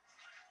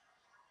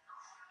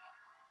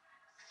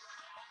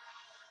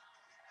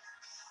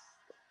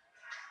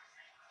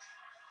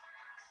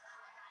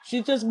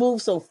 She just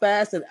moves so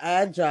fast and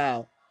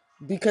agile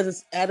because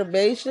it's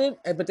animation,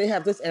 but they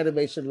have this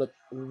animation look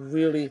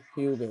really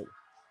human.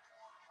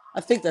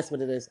 I think that's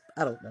what it is.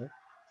 I don't know.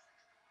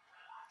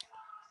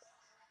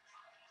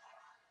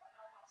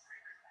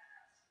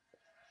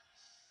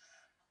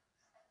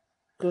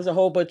 There's a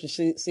whole bunch of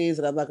scenes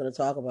that I'm not going to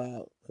talk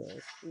about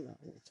because I'm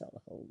going to tell the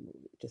whole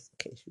movie just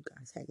in case you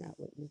guys hang out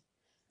with me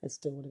and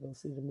still want to go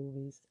see the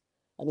movies.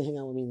 I mean, hang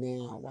out with me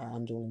now while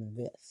I'm doing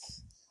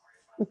this.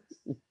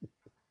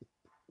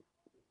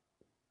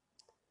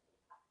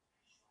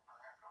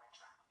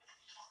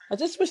 I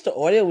just wish the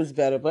audio was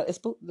better, but it's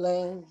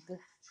bootleg.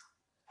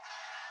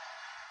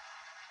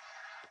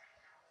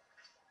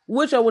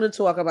 Which I want to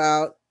talk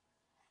about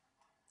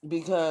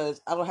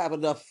because I don't have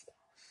enough,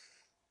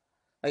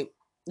 like,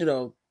 you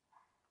know,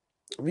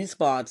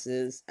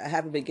 responses. I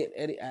haven't been getting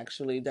any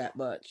actually that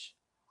much.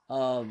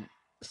 Um,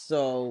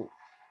 so,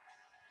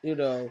 you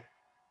know,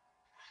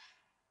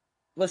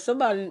 but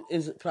somebody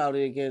is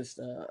probably against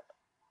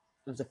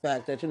the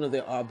fact that,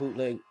 there are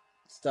bootleg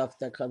stuff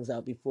that comes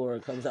out before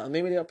it comes out.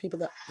 Maybe there are people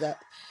that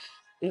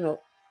you know,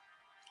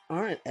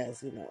 aren't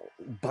as,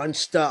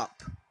 bunched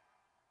up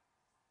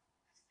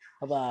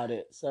about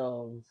it.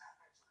 So,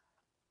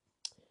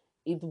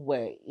 either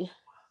way, you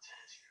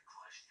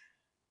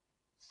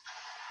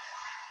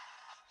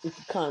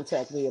can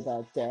contact me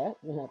about that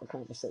and have a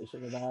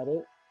conversation about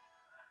it.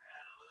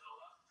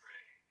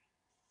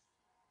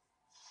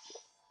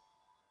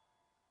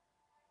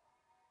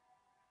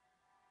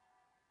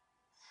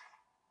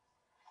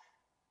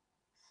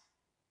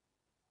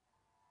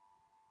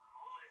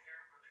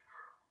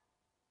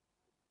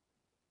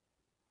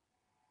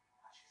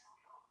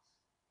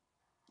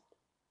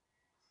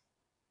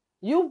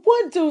 You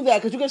would do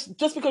that because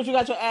just because you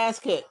got your ass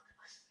kicked,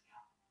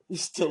 you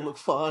still look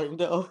fine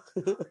though.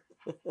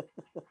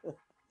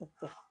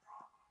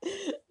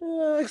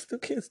 I still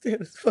can't stand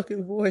his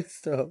fucking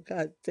voice though.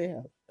 God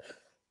damn.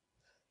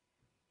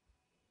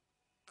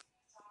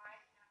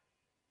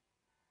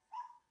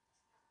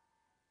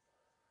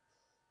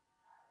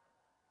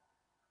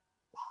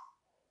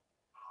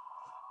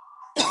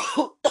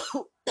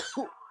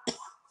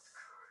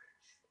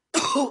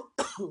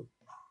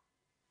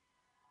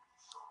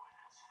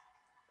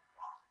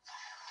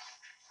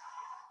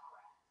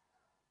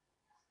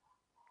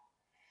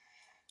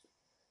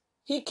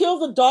 He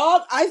killed the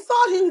dog. I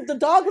thought the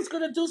dog was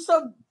gonna do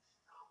some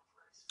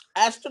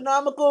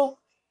astronomical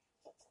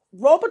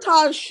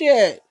Roboton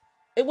shit.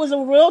 It was a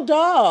real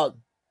dog.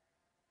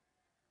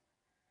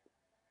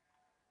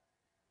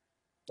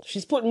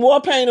 She's putting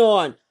more paint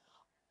on.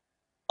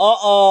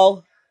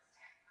 Uh-oh.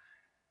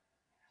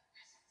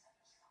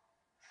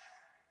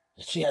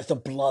 She has the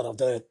blood of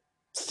the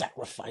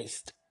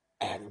sacrificed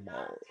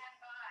animal.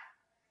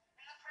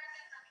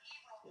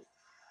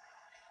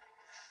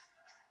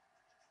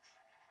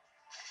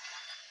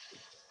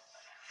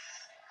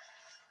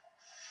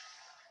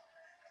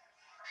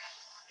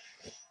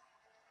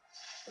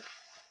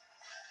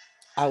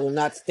 I will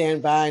not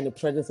stand by in the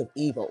presence of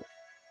evil.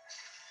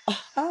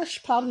 She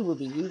probably would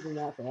be using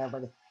that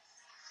forever.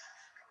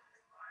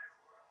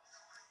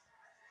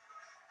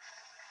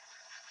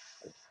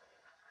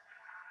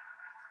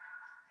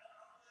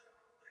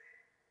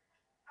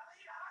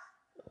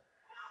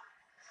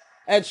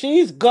 And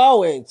she's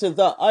going to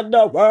the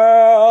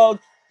underworld.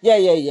 Yeah,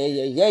 yeah, yeah,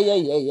 yeah, yeah, yeah,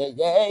 yeah,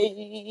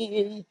 yeah,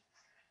 yeah.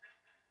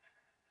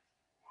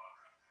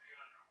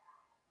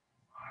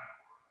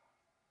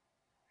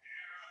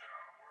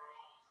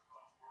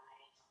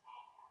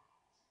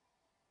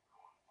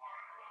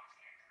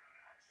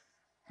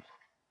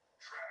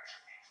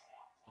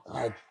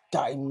 A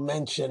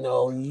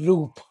dimensional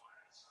loop.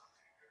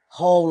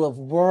 Whole of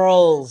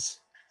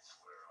worlds.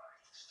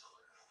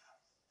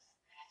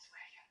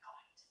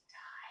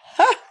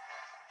 Ha!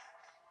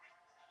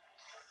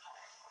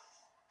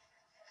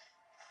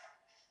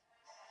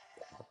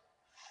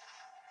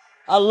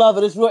 I love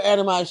it. It's real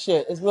anime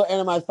shit. It's real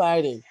anime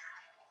fighting.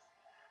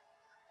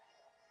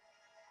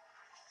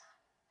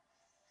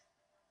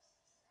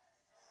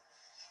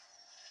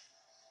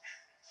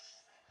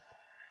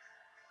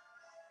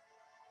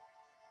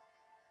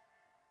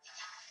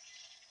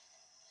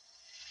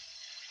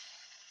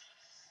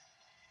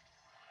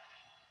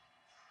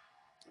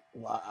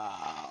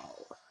 Wow.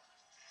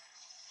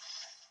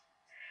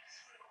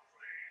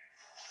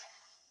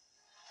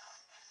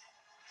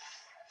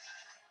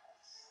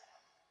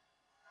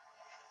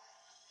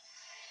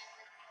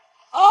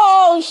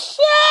 Oh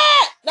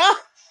shit! No.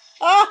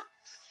 Ah.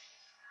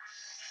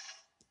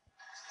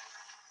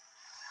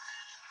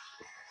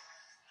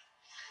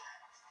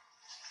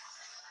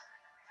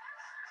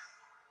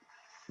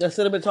 The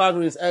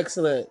cinematography is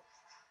excellent.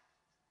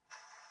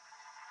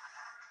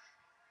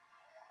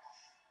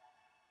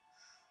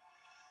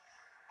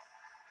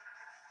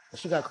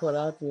 She got caught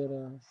out there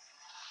though.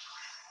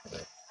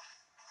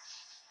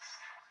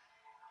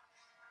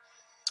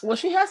 Well,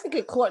 she has to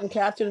get caught and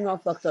captured and all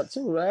fucked up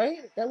too, right?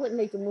 That wouldn't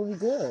make the movie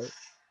good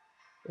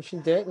if she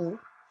didn't.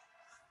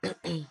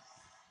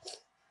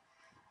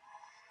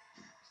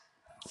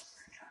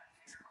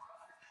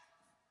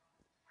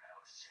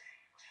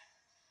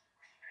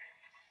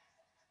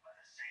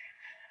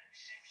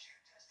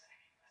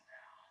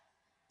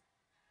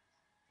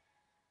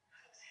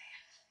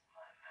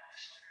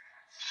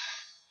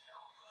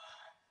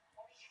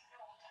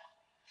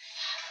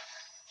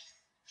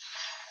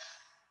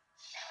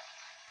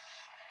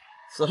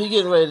 So he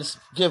getting ready to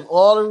give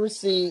all the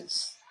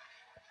receipts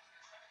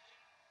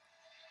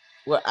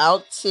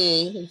without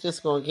tea. He's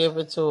just gonna give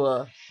it to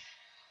her.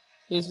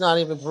 He's not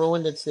even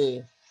brewing the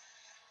tea.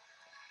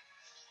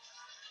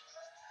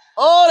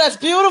 Oh, that's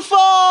beautiful!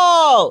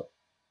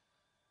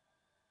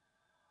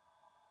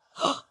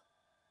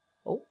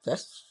 Oh,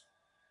 that's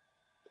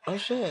oh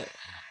shit.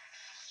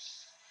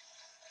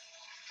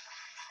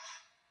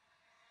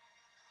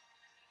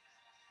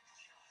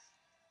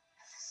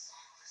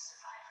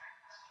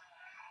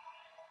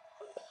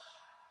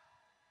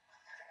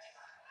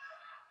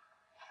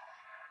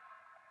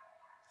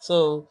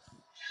 So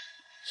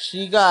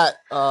she got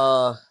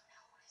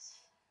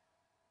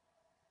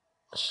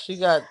she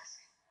got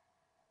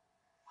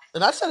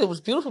and I said it was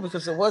beautiful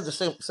because it was the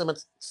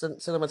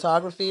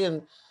cinematography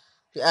and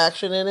the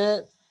action in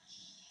it.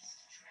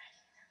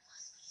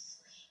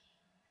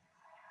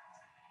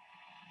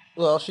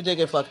 Well, she did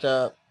get fucked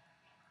up.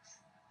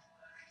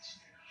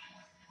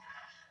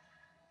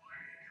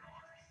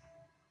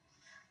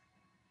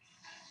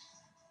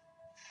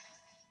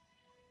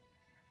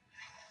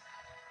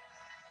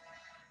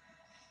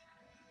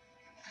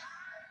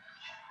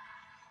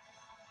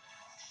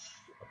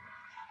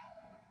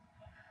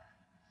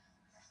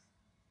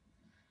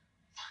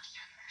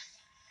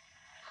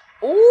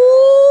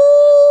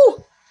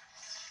 Ooh!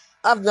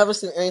 I've never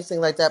seen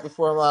anything like that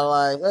before in my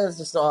life. That is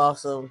just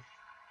awesome.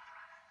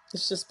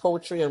 It's just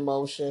poetry in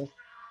motion.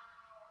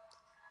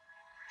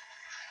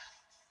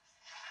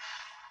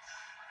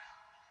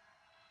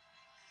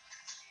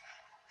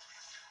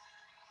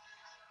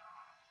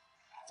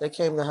 They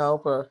came to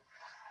help her.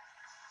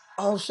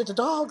 Oh shit, the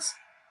dogs.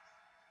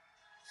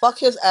 Fuck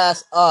his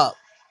ass up.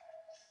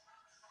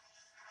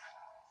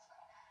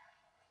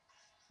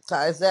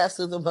 Tie his ass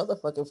to the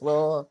motherfucking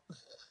floor.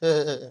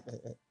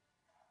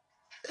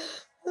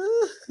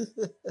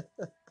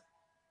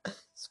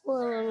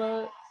 Spoiler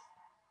alert.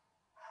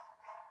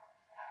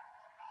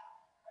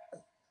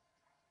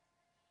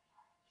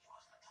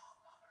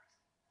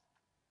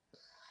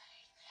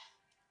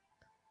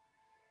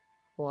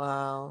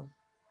 Wow.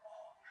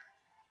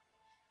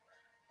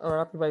 Alright,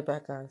 I'll be right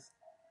back, guys.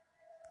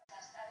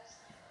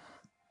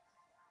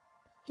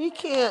 He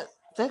can't.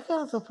 They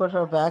got to put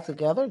her back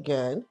together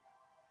again.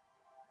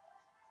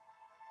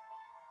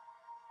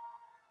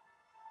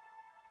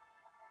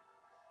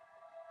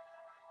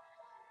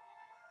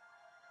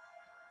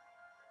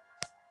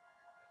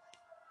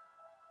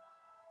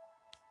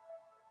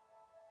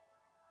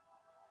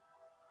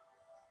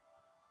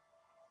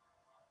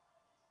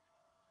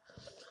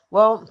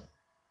 Well,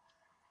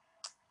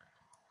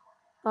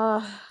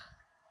 uh,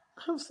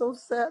 I'm so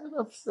sad and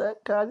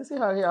upset. God, you see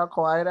how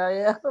quiet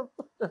I am?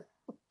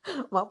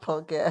 My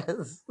punk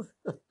ass.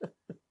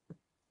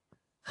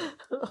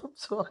 I'm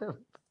talking.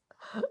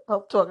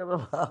 I'm talking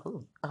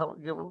about. I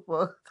don't give a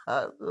fuck.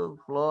 Time to the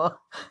floor,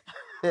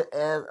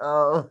 and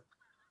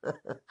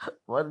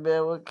one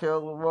man would kill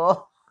them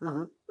all.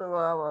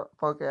 My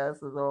punk ass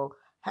is all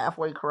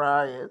halfway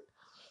crying.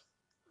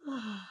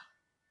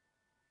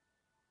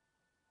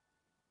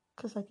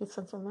 Because I get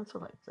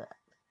sentimental like that.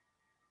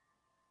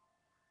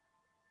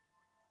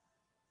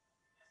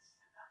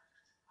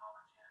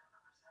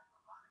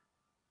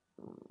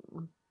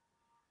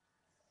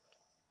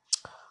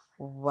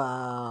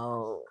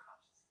 Wow.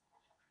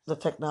 The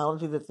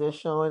technology that they're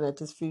showing that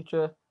this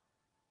future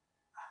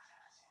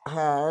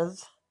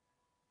has,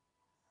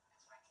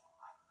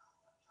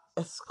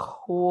 it's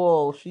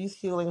cool. She's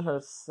healing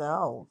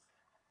herself.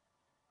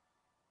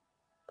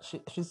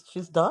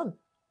 She's done.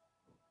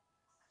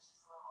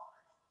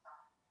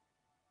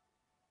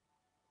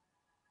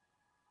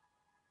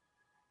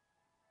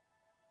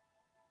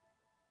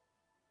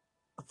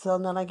 So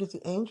then I get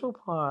the angel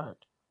part.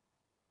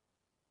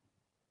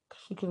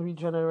 She can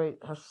regenerate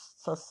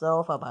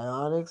herself, her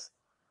bionics,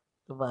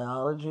 the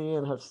biology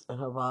in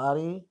her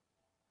body.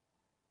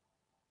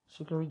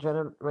 She can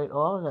regenerate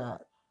all of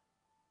that.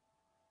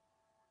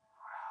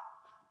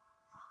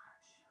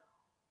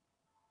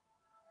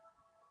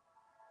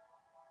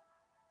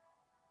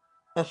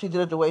 And she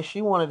did it the way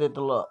she wanted it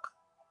to look.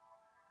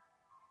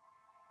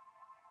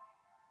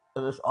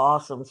 And it's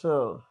awesome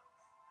too.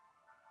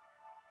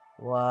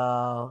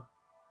 Wow.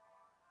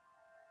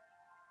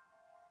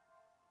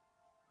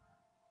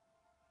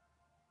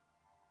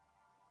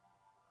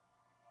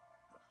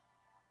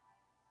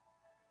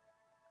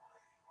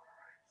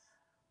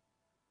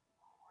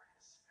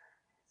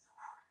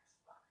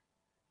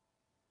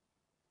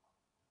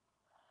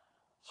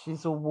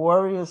 She's a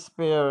warrior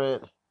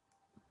spirit,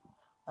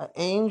 an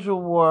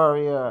angel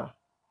warrior.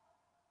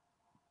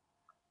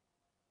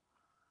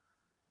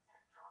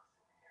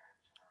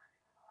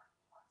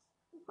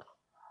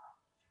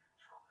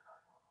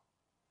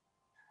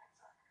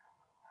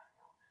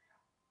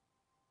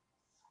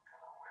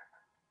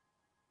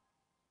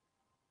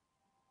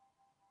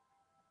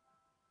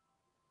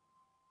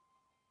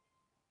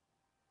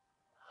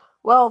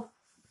 Well,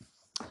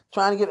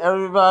 trying to get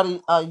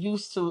everybody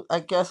used to,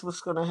 I guess,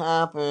 what's going to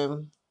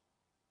happen.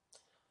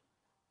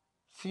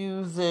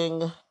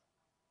 Fusing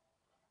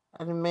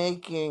and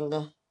making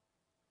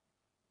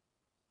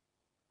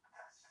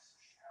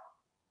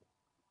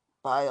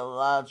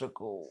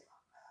biological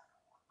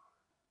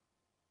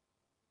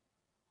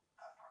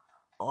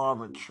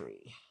armature.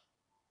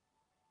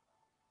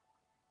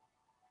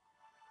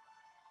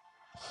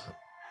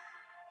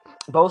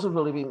 Those would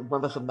really be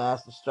weapons of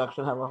mass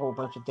destruction. Have a whole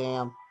bunch of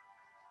damn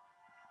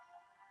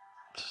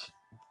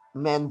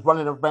men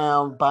running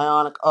around,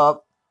 bionic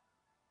up,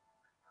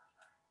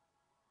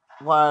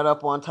 wired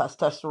up on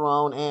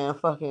testosterone and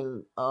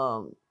fucking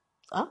I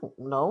don't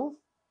know.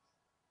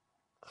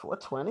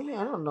 420?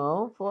 I don't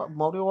know. For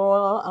motor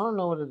oil? I don't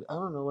know what it. I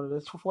don't know what it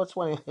is. For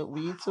 420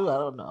 weed too? I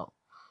don't know.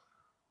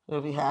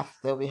 They'll be half.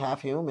 They'll be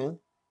half human,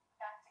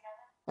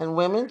 and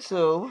women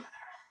too.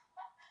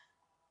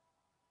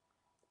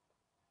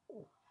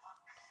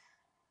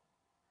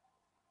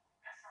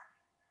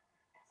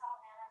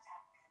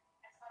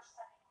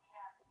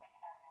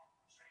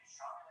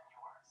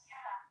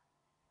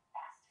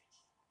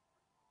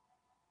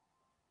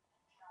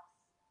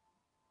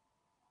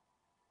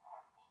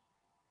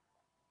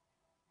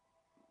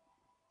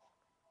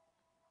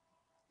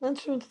 And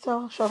she would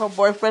show her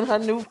boyfriend her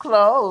new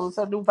clothes,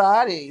 her new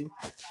body.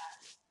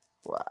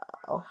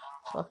 Wow.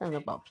 Talking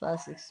about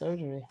plastic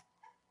surgery.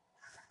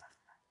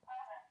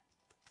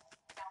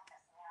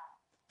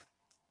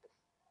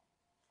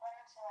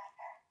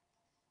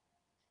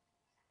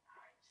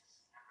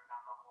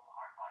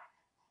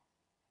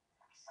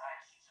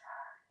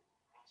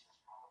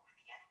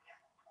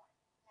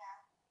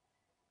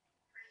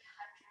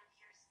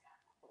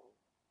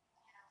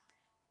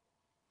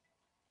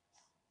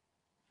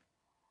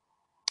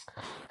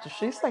 So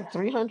she's like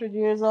 300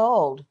 years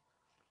old.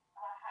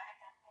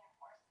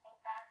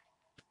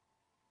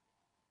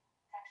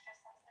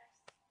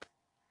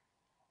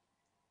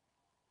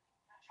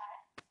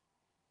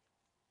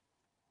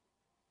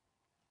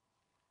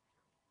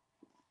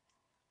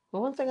 The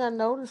one thing I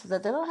noticed is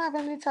that they don't have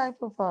any type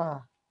of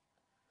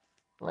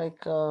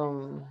like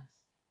well,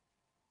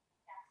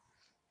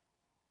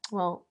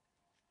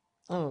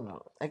 I don't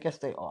know. I guess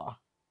they are.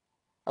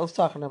 I was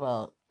talking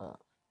about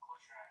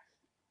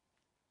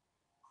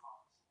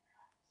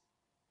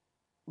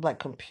like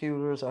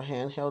computers or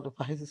handheld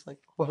devices like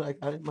what I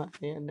got in my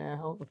hand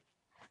now.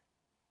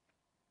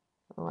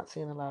 I'm not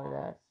seeing a lot of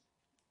that.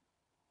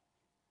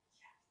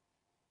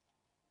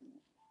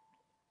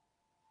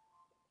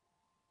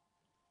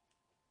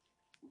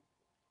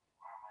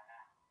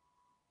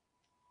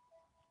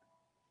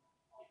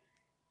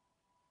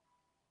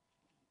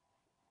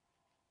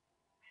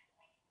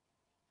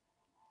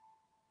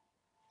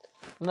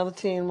 Another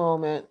teen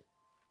moment.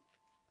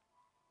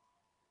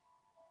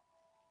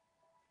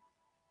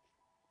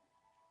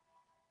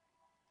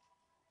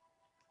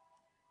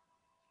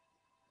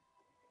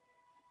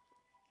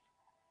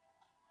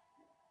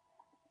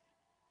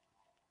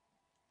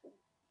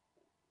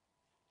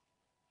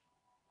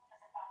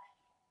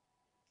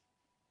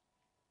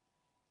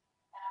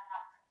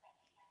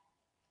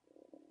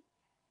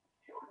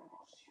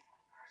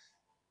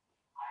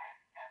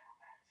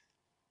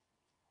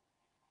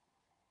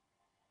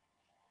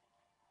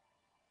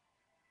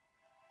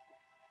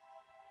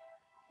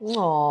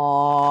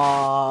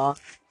 Aww,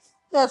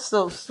 that's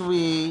so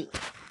sweet.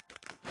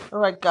 All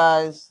right,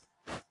 guys,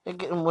 they're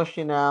getting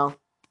mushy now.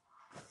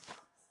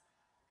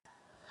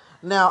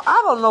 Now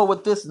I don't know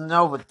what this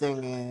Nova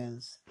thing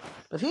is,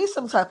 but he's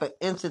some type of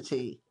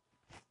entity,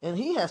 and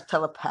he has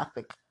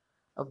telepathic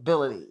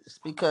abilities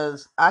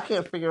because I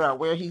can't figure out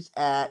where he's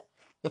at,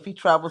 if he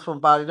travels from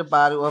body to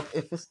body, or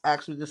if it's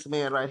actually this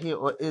man right here,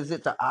 or is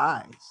it the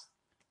eyes?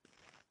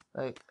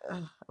 Like,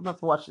 I'm gonna have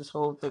to watch this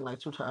whole thing like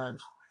 2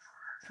 times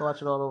to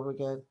watch it all over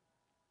again.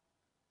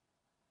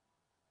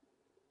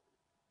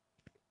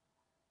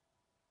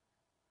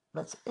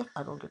 That's if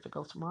I don't get to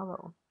go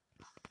tomorrow.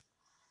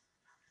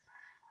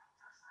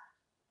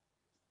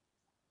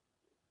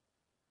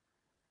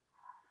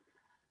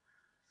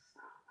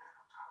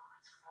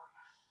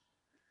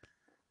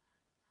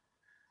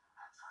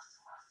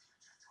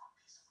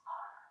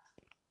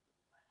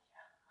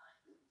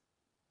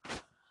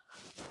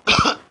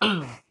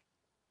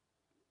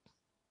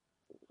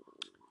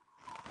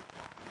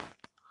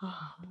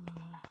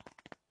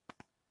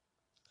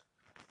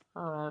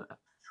 All right,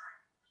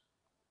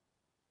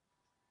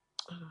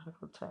 I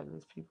can tag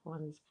these people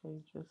on these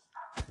pages.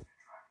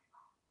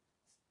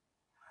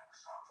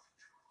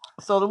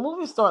 So the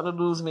movie's starting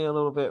to lose me a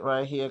little bit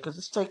right here because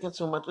it's taking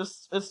too much.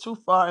 It's too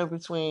far in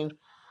between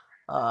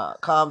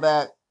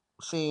combat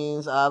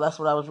scenes. That's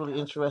what I was really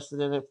interested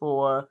in it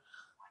for.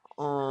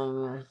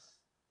 Um,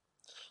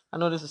 I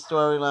know there's a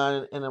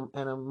storyline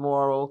and a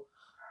moral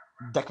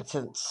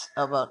decadence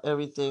about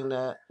everything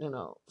that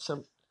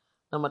some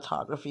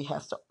cinematography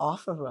has to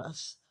offer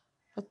us.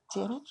 But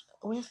damn it,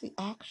 where's the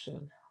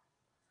action?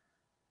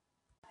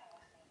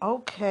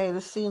 Okay,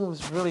 this scene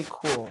was really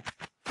cool.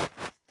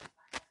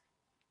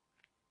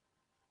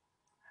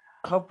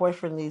 Her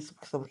boyfriend needs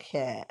some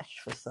cash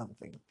for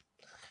something.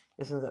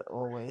 Isn't it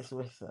always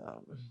with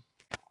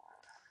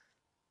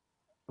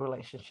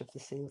relationships?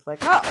 It seems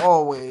like not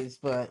always,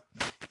 but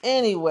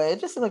anyway, it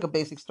just seems like a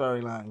basic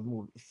storyline in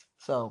movies.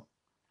 So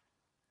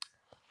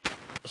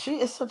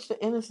she is such an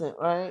innocent,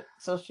 right?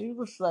 So she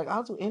was like,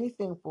 "I'll do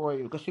anything for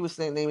you," because she was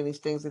saying naming these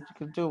things that you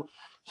could do.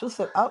 She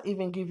said, "I'll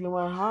even give you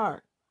my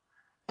heart."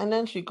 And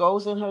then she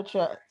goes in her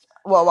chest.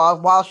 Well,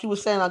 while she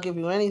was saying, "I'll give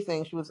you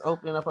anything," she was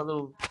opening up her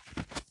little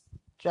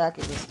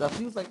jacket and stuff.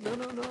 He was like, "No,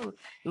 no, no,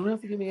 you don't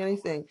have to give me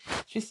anything."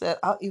 She said,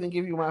 "I'll even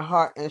give you my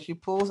heart," and she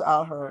pulls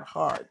out her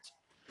heart,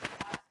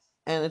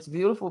 and it's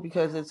beautiful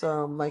because it's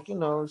like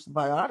it's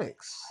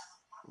biotics,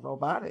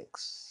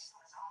 robotics,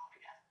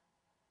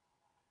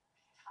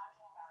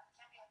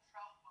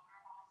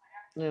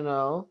 you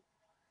know,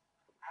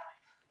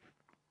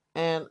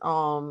 and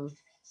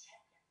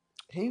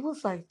he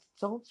was like,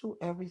 "Don't do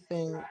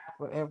everything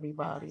for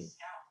everybody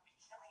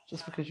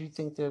just because you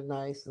think they're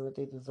nice and that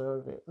they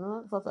deserve it." And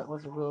I thought that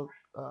was a real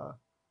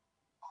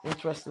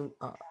interesting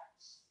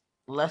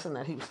lesson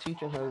that he was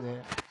teaching her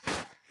there.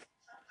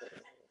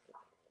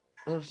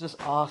 It was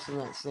just awesome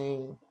that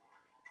scene.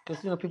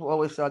 Because people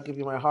always say I'll give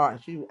you my heart,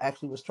 and she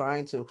actually was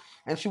trying to,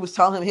 and she was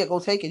telling him, "Here, go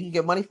take it. You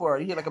get money for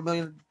it. You get like a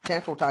million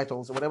tanto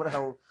titles or whatever the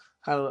hell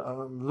kind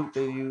of loot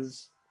they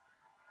use."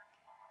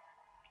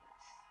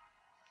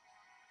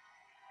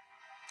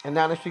 And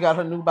now that she got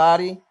her new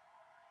body,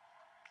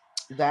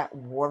 that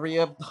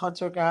warrior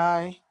hunter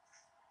guy,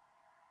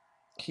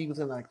 he was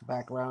in like the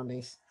background.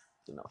 They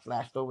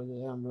flashed over to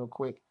him real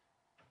quick.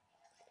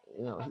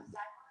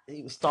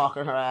 He was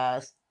stalking her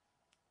ass,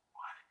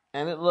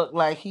 and it looked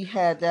like he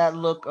had that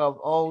look of,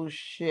 "Oh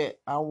shit,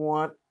 I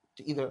want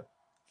to either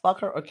fuck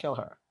her or kill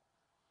her."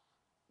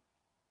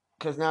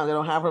 Because now they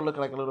don't have her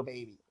looking like a little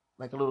baby,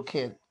 like a little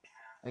kid,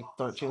 like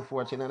 13,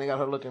 14. And they got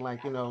her looking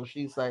like,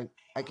 she's like,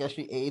 I guess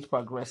she age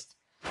progressed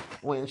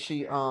when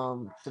the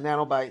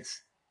nanobites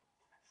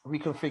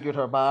reconfigured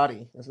her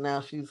body. And now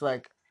she's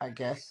like, I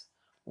guess,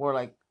 more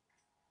like,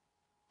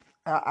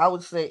 I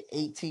would say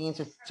 18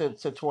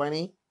 to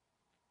 20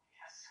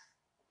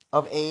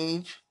 of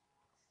age,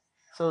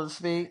 so to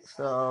speak.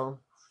 So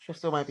she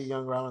still might be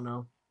younger, I don't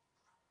know.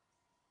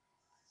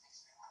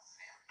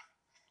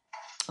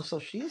 So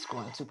she's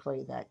going to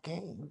play that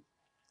game.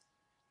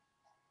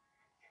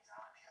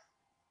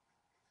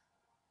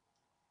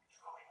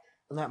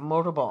 That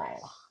motorball.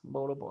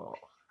 Motorball.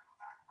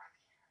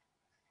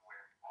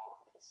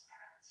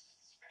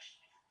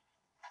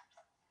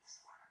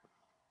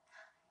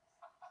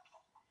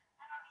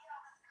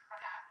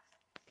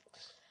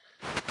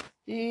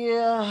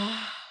 Yeah.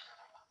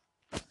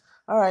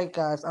 All right,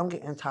 guys, I'm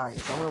getting tired.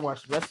 So I'm gonna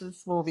watch the rest of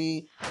this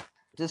movie.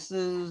 This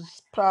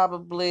is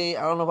probably,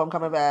 I don't know if I'm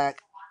coming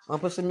back. I'm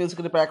gonna put some music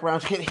in the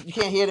background. You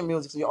can't hear the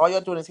music, so all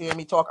you're doing is hearing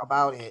me talk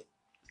about it.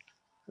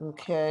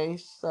 Okay,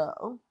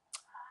 so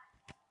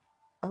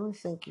I want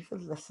to thank you for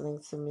listening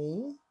to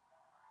me.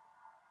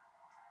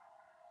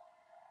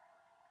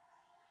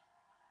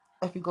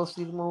 If you go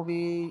see the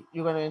movie,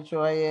 you're gonna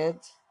enjoy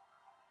it.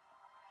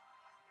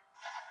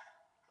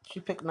 She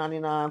picked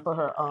 99 for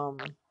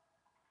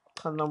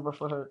her number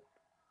for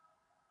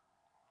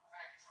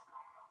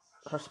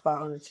her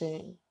spot on the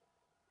team.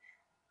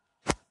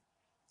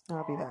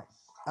 I'll be back.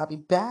 I'll be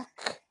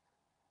back.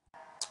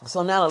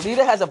 So now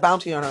Alita has a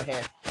bounty on her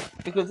head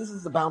because this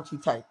is a bounty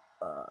type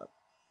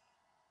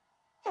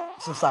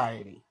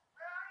society.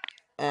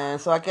 And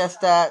so I guess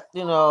that,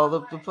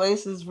 the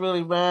place is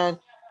really ran.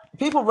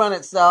 People run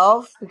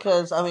itself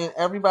because, I mean,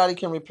 everybody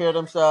can repair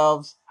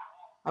themselves.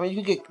 I mean,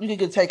 you could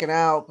get taken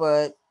out,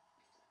 but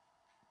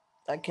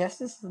I guess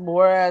this is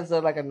more as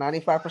like a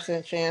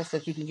 95% chance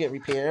that you can get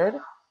repaired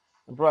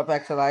and brought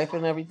back to life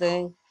and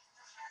everything.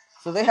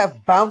 So they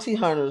have bounty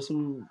hunters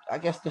who, I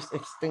guess, just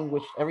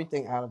extinguish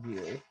everything out of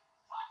you.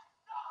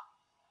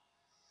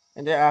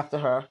 And they're after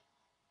her.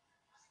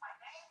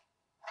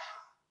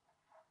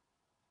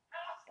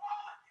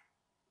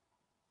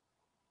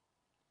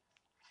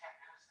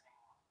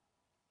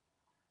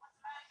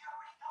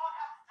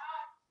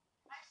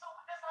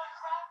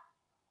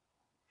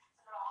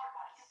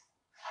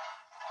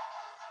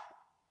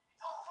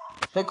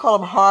 They call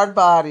them hard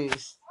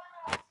bodies.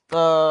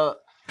 The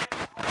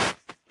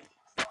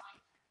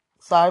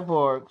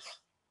cyborgs.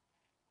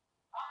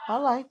 I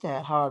like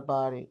that, hard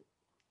body.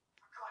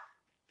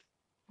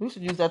 We used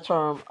to use that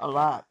term a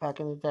lot back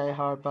in the day,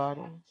 hard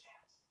body.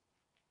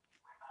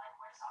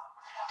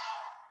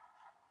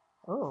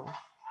 Oh.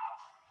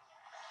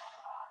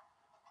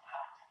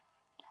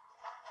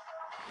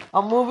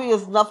 A movie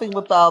is nothing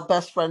without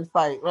best friend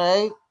fight,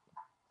 right?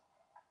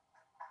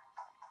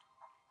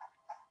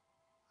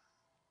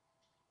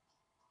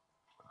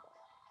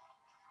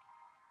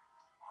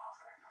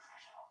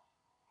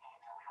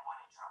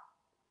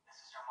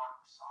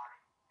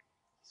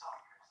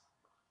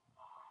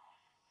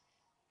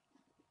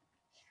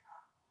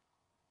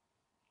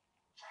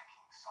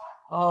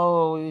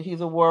 Oh, he's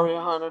a warrior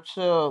hunter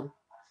too.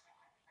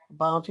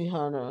 Bounty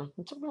hunter.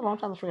 It took me a long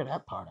time to figure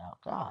that part out.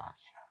 Gosh.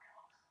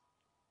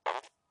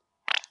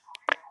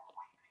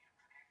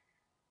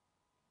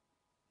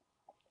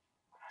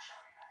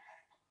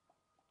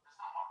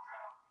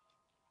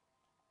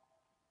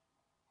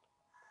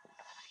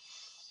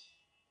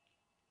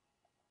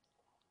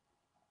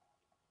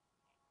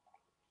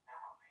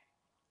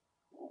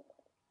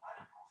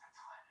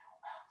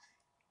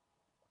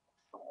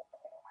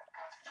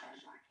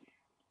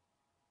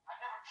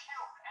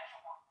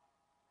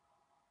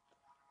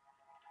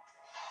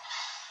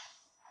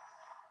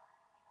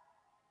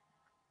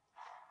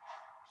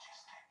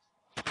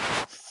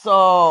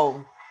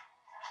 So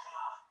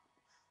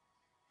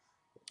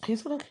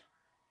he's gonna.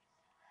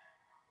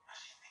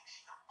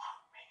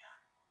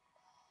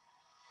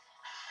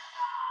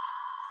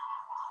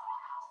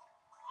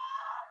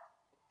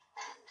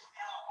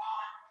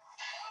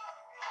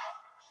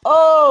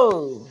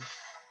 Oh.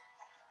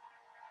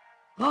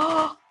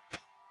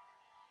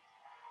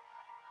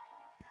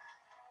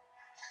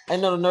 I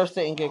know the nurse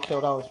didn't get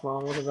killed. I was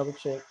wrong. It was another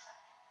chick.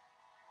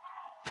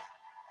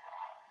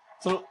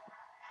 So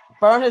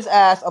burn his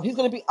ass up. He's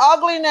gonna be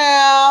ugly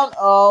now.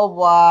 Oh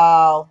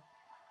wow.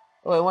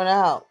 Oh, it went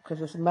out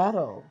because it's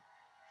metal.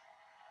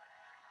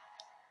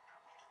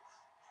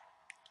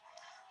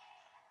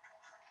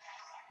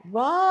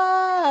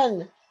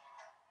 Run.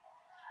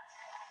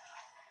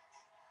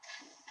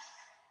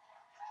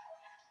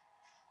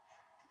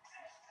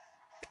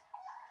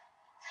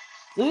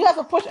 Do you have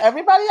to push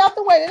everybody out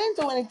the way? They didn't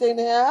do anything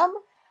to him.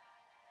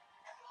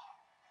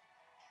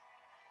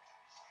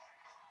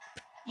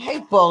 I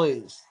hate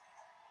bullies.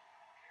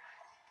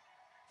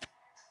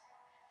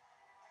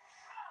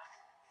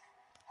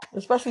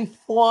 Especially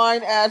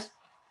flying ass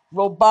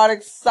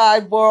robotic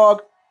cyborg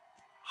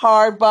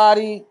hard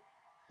body.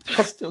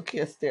 I still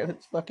can't stand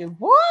his fucking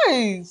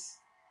voice.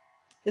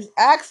 His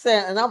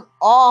accent, and I'm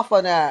off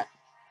on that.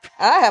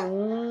 I have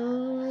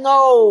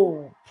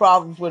no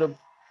problems with a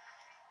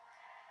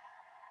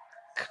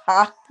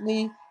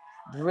Cockney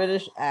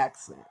British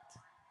accent.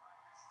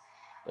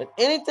 But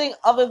anything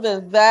other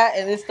than that,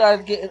 and it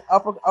started getting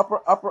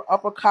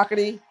upper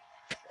Cockney,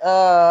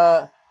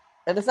 and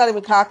it's not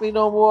even Cockney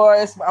no more.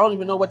 I don't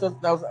even know what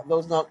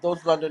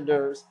those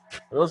Londoners,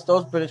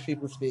 those British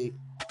people speak.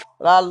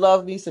 But I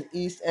love me some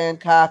East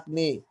End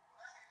Cockney.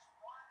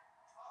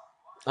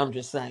 I'm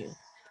just saying.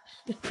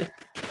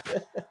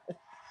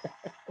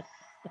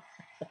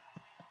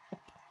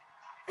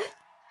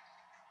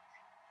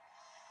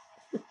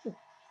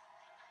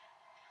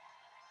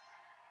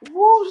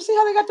 Whoa! You see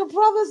how they got the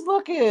brothers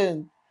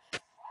looking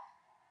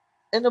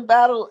in the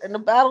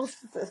battle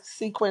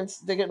sequence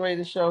they're getting ready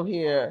to show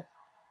here.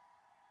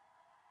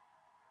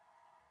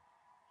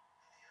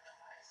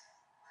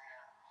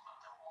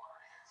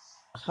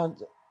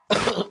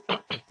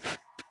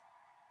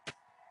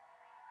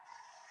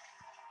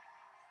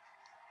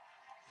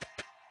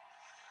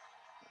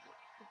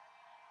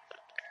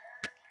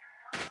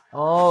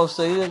 Oh,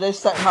 so they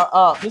setting her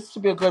up. This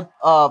should be a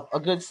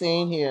good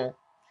scene here.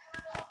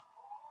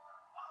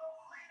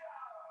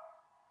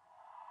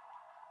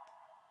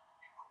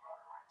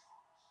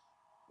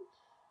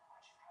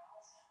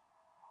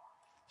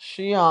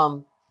 She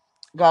got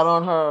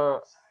on her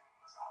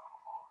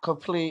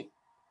complete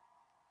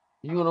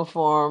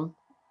uniform,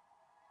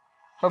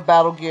 her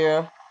battle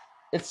gear.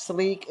 It's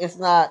sleek. It's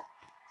not.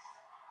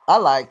 I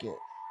like it.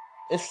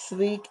 It's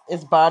sleek.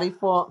 It's body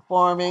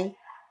forming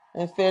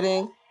and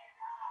fitting,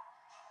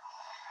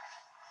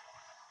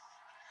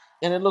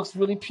 and it looks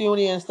really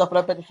puny and stuff.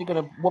 But I bet that she's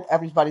gonna whoop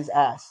everybody's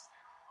ass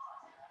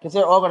because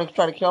they're all gonna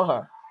try to kill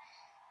her.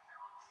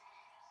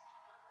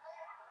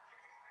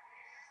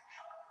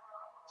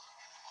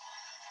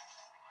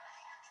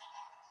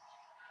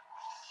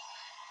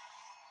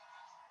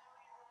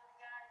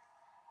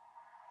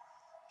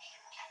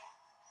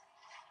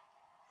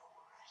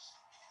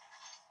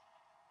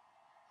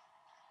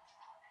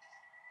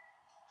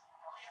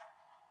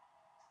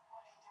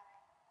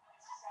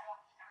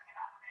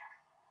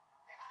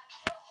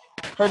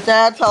 Her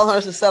dad telling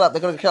her to set up.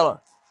 They're gonna kill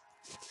her.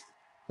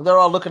 They're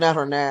all looking at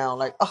her now,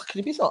 like, oh, can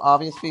you be so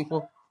obvious,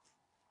 people?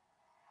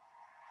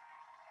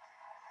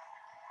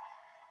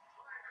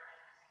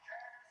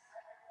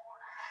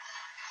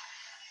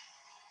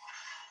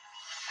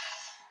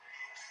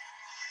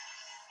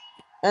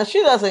 And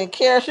she doesn't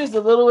care. She's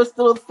the littlest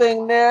little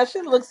thing there.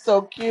 She looks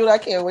so cute. I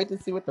can't wait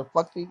to see what the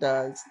fuck she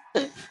does.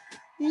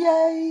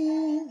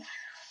 Yay!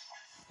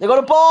 They go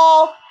to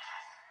ball.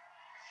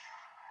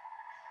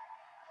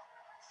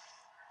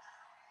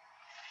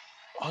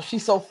 Oh,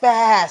 she's so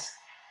fast.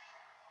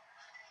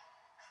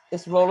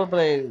 It's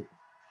rollerblade,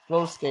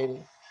 roller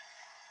skating.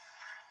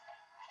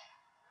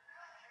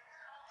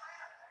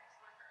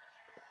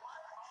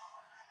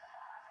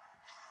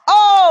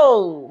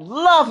 Oh,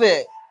 love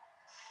it.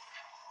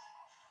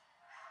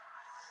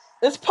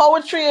 It's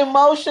poetry in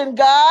motion,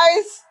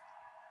 guys.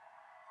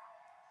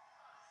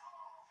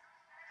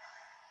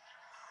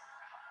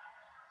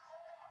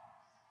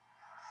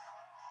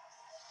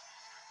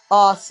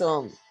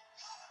 Awesome.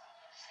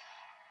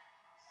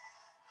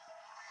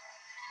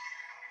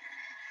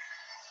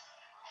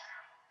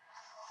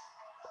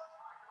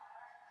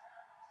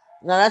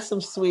 Now that's some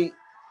sweet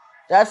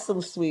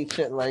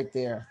shit right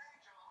there.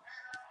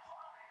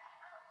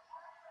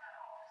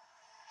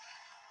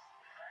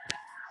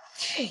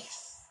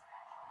 Jeez.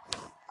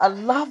 I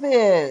love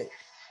it.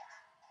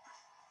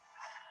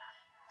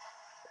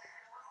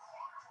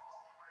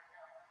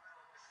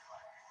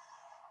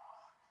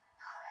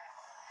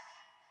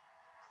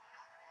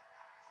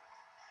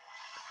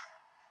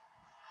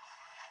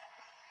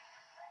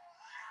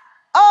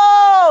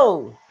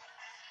 Oh!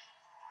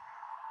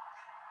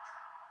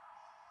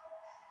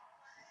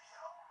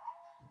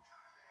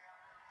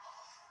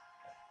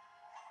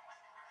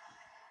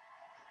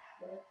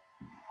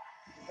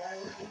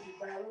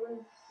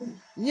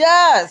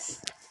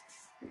 Yes.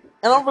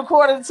 And I'm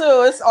recording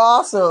too. It's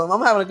awesome.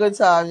 I'm having a good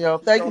time, yo.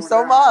 Thank you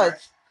so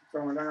much.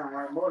 Going down,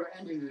 right? Motor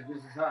engine is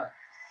just as hot.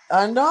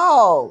 I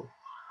know.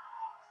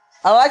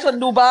 I like her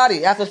new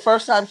body. After the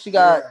first time she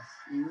got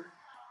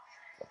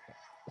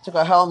took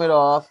her helmet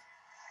off.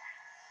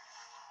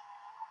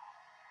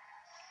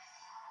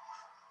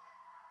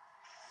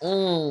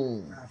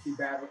 Now she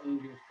battle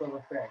angels full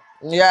effect.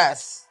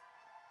 Yes.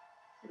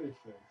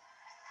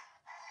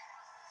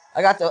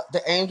 I got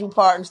the angel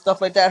part and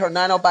stuff like that. Her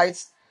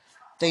nanobites,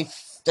 they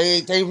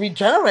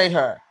regenerate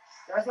her.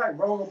 That's like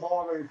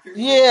rollerball in the future.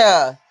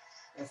 Yeah.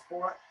 A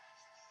sport.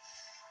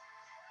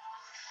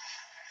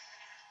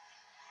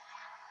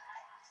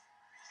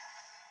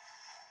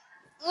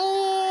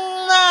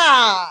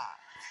 Nah.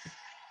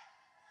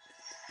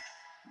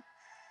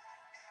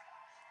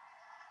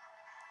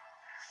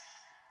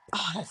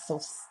 Oh, that's so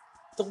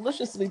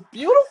deliciously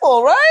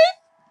beautiful, right?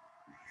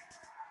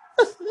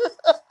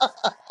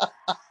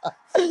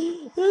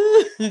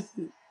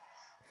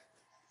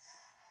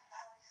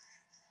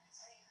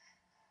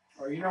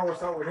 Oh, you know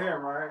what's up with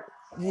him, right?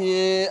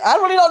 Yeah, I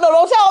really don't know.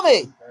 Don't tell me.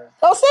 Okay.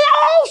 Don't say,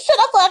 oh shit,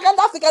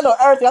 I think I know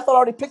everything. I thought I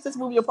already picked this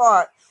movie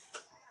apart.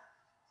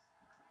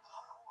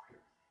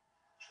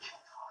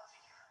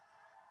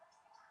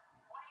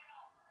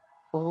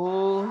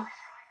 Ooh.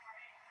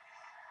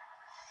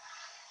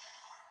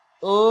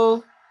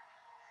 Ooh.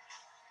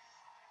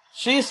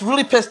 She's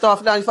really pissed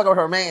off now. You fucking with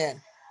her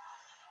man.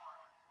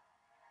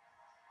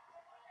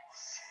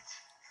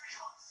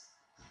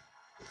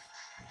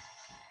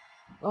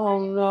 Oh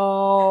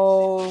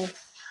no.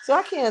 So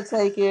I can't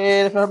take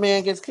it if her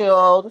man gets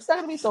killed. It's not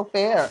gonna be so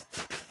fair.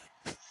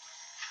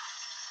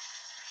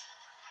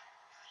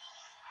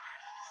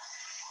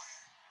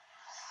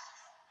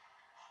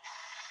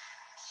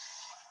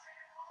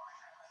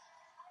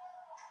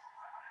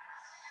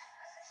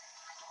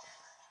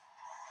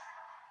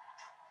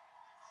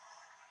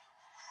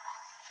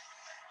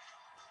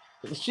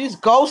 She's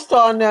ghost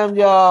on them,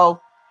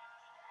 yo.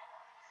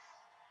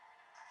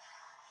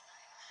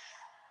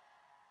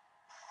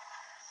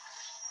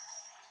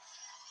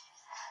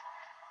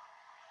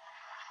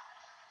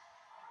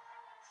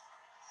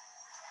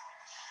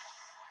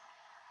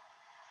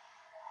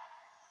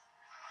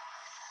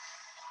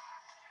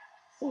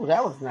 Ooh,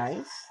 that was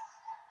nice.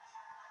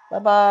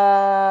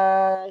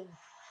 Bye-bye.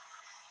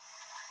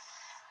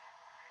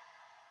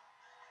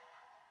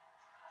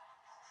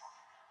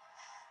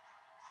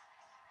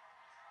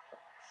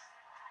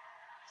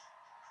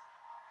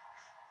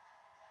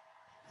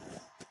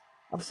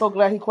 I'm so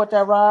glad he caught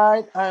that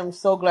ride. I am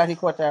so glad he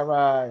caught that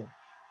ride.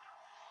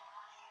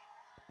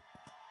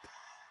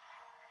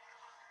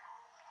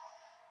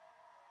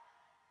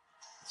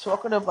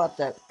 Talking about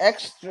that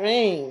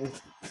extreme.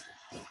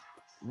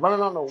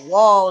 Running on the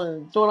wall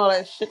and doing all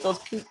that shit those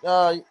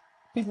people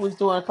was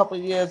doing a couple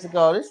of years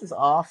ago. This is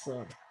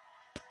awesome.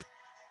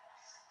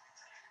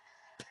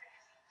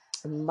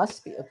 It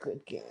must be a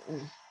good game.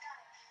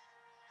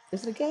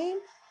 Is it a game?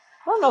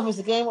 I don't know if it's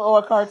a game or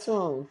a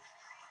cartoon.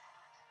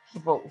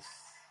 Both.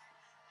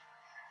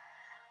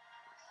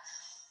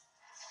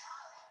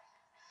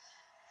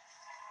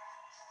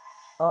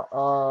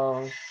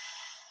 Uh-oh.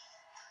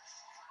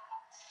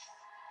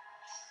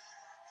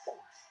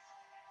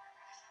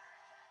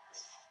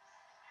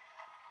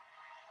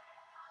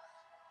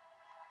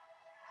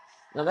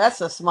 Now that's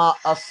a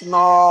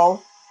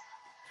snarl.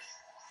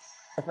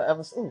 If I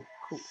ever cool.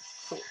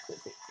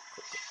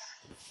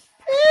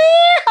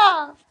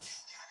 Yeah!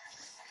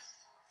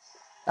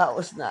 That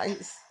was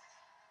nice.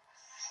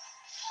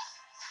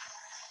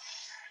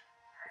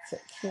 Take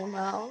him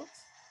out.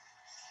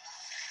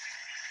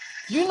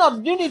 You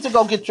know you need to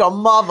go get your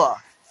mother.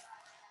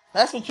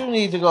 That's what you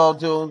need to go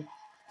do.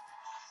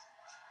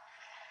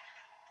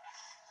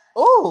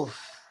 Ooh.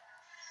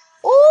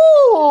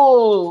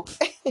 Ooh.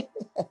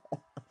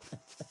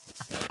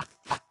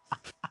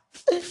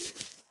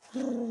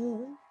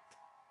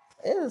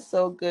 It is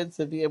so good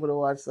to be able to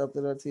watch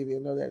something on TV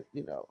and know that,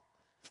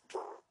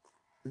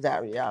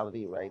 that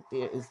reality right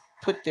there is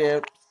put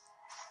there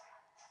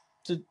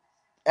to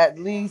at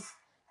least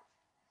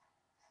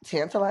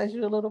tantalize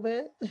you a little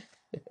bit.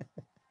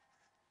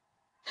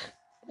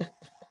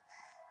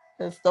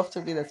 There's stuff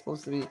to me that's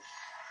supposed to be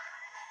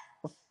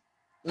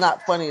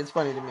not funny. It's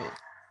funny to me.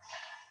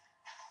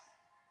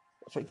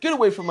 So get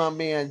away from my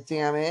man,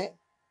 damn it.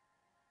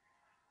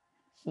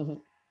 Wow,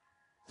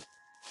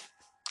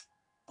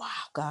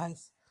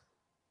 guys.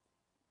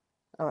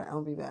 All right,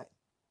 I'm gonna be back.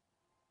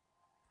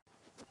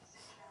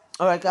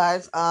 All right,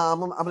 guys.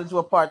 I'm gonna do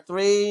a part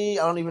 3.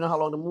 I don't even know how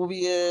long the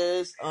movie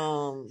is.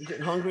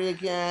 Getting hungry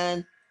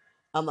again.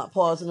 I'm not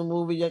pausing the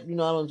movie yet. I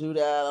don't do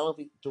that. I don't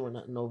be doing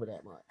nothing over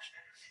that much.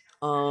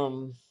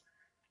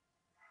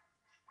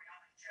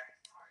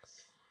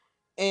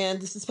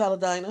 And this is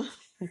Paladina.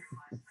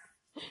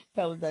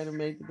 Paladina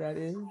Major, that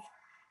is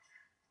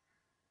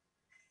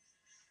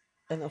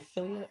an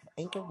affiliate of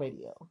Anchor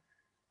Radio.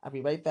 I'll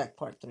be right back,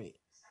 part 3.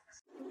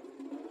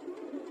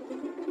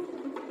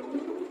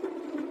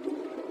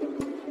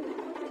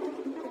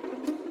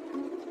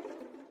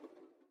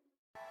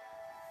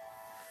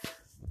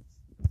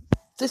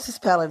 This is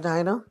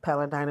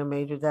Paladina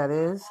Major, that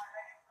is.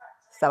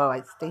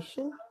 Satellite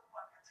station,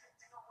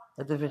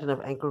 a division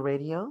of Anchor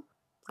Radio.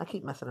 I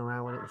keep messing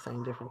around with it and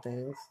saying different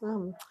things.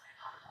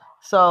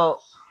 So,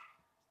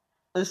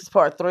 this is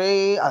part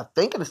 3. I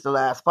think it's the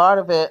last part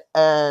of it.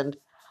 And,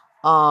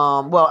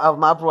 of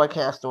my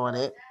broadcast on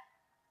it.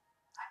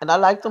 And I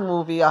like the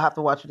movie. I'll have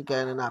to watch it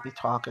again and not be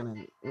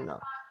talking and,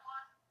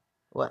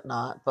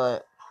 whatnot.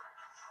 But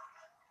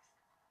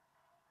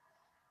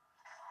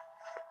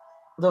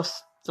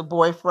the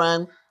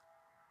boyfriend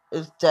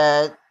is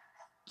dead.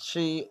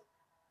 She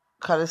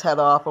cut his head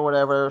off or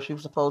whatever she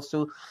was supposed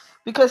to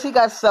because he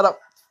got set up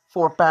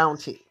for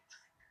bounty.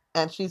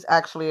 And she's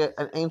actually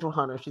an angel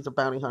hunter. She's a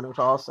bounty hunter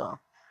also.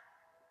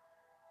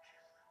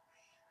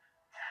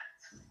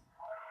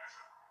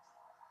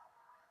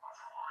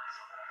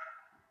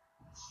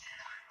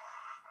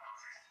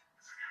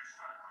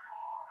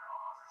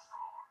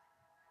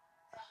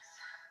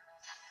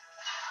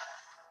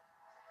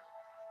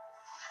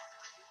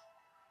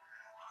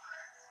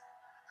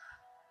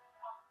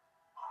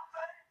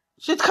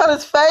 She cut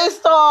his face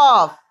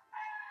off.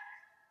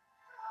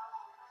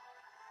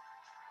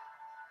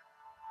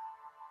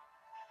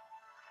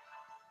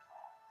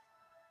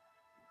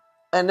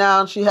 And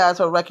now she has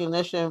her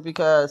recognition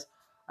because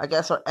I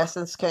guess her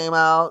essence came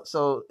out.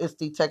 So it's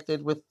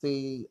detected with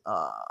their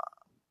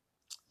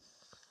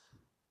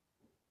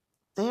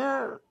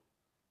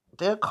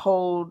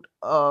code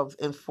of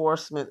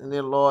enforcement and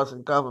their laws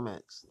and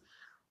governments.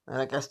 And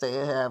I guess they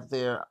have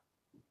their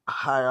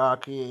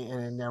hierarchy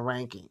and their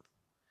ranking.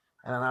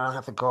 And I don't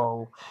have to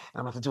go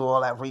and I'm going to have to do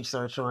all that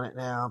research on it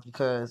now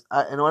because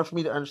in order for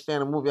me to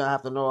understand a movie, I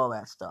have to know all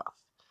that stuff.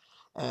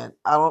 And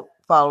I don't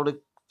follow the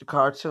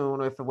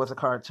cartoon, or if it was a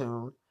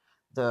cartoon,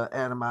 the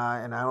anime,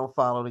 and I don't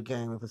follow the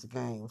game if it's a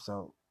game.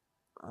 So,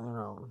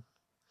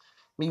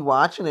 me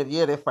watching it,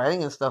 yeah, they're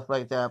fighting and stuff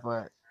like that,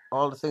 but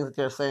all the things that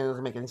they're saying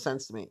doesn't make any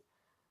sense to me.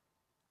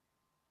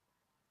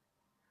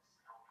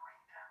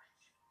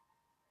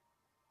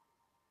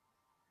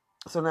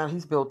 So now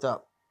he's built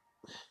up.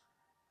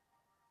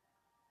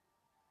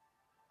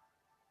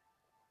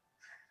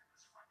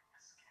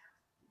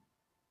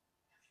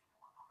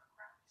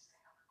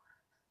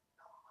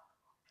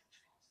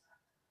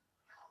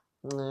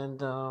 And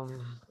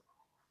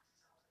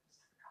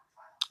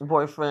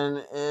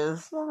boyfriend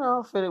is,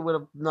 fitted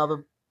with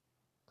another,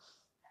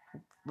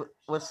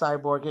 with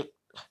cyborgic.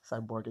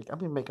 Cyborgic. I'm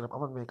gonna make up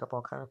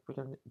all kind of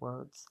freaking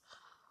words.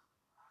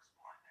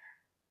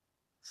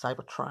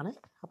 Cybertronic?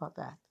 How about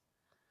that?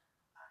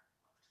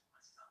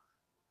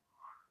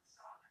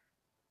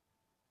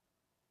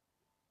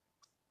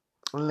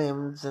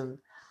 Limbs and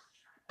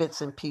bits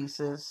and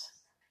pieces.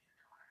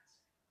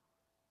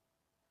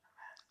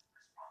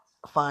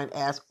 Fine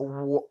ass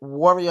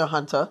warrior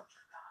hunter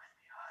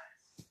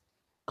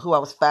who I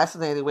was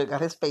fascinated with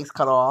got his face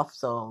cut off.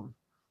 So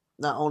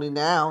not only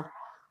now,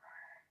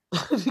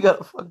 you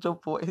got a fucked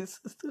up voice.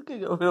 Still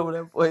can't get over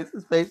that voice.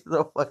 His face is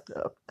all fucked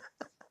up.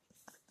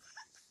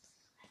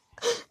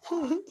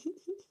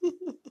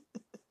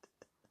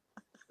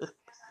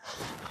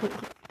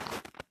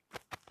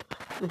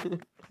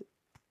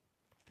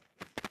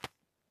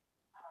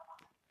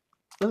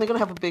 And they're gonna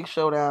have a big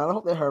showdown. I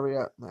hope they hurry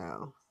up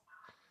now.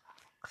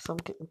 Cause I'm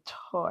getting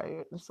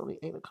tired. It's only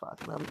 8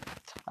 o'clock and I'm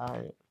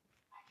tired.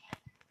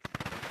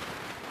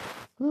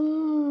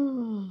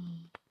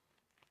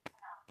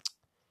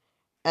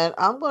 And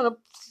I'm gonna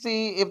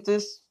see if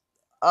this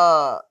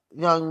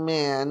young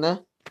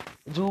man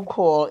do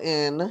call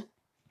in,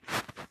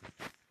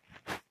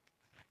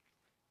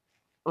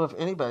 or if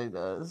anybody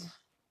does.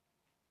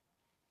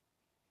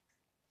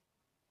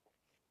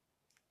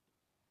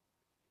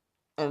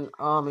 And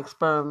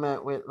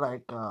experiment with I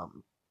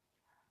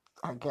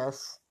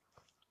guess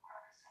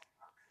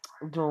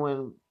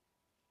doing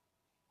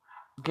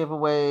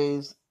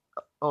giveaways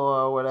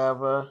or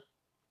whatever.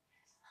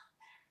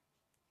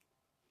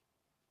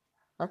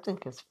 I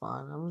think it's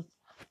fun. I'm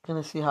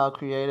gonna see how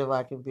creative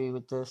I can be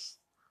with this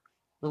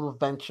little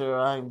venture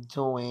I'm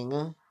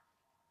doing.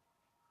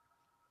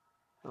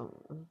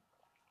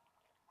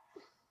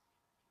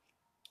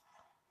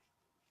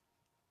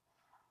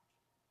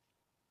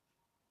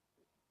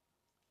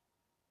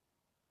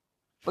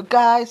 But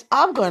guys,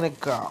 I'm gonna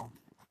go.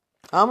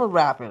 I'm gonna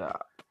wrap it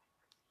up.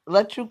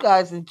 Let you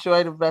guys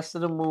enjoy the rest of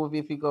the movie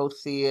if you go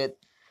see it.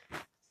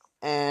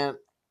 And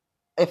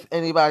if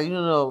anybody,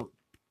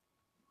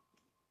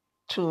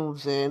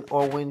 tunes in,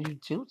 or when you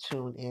do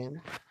tune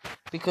in,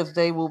 because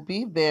they will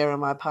be there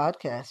in my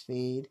podcast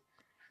feed.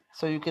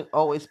 So you can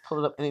always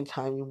pull it up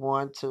anytime you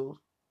want to.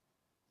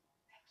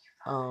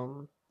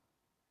 If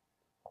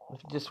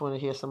you just want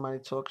to hear somebody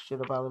talk shit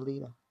about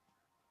ALITA.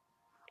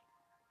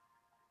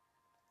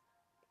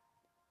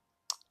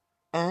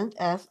 And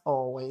as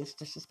always,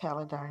 this is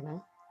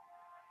Paladina.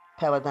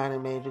 Paladina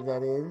Major,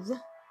 that is.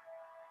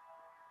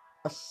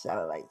 A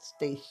satellite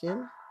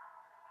station.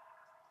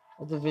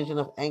 A division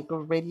of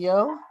Anchor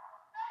Radio.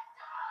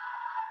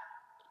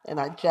 And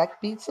I jack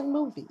beats and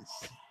movies.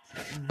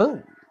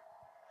 Boom.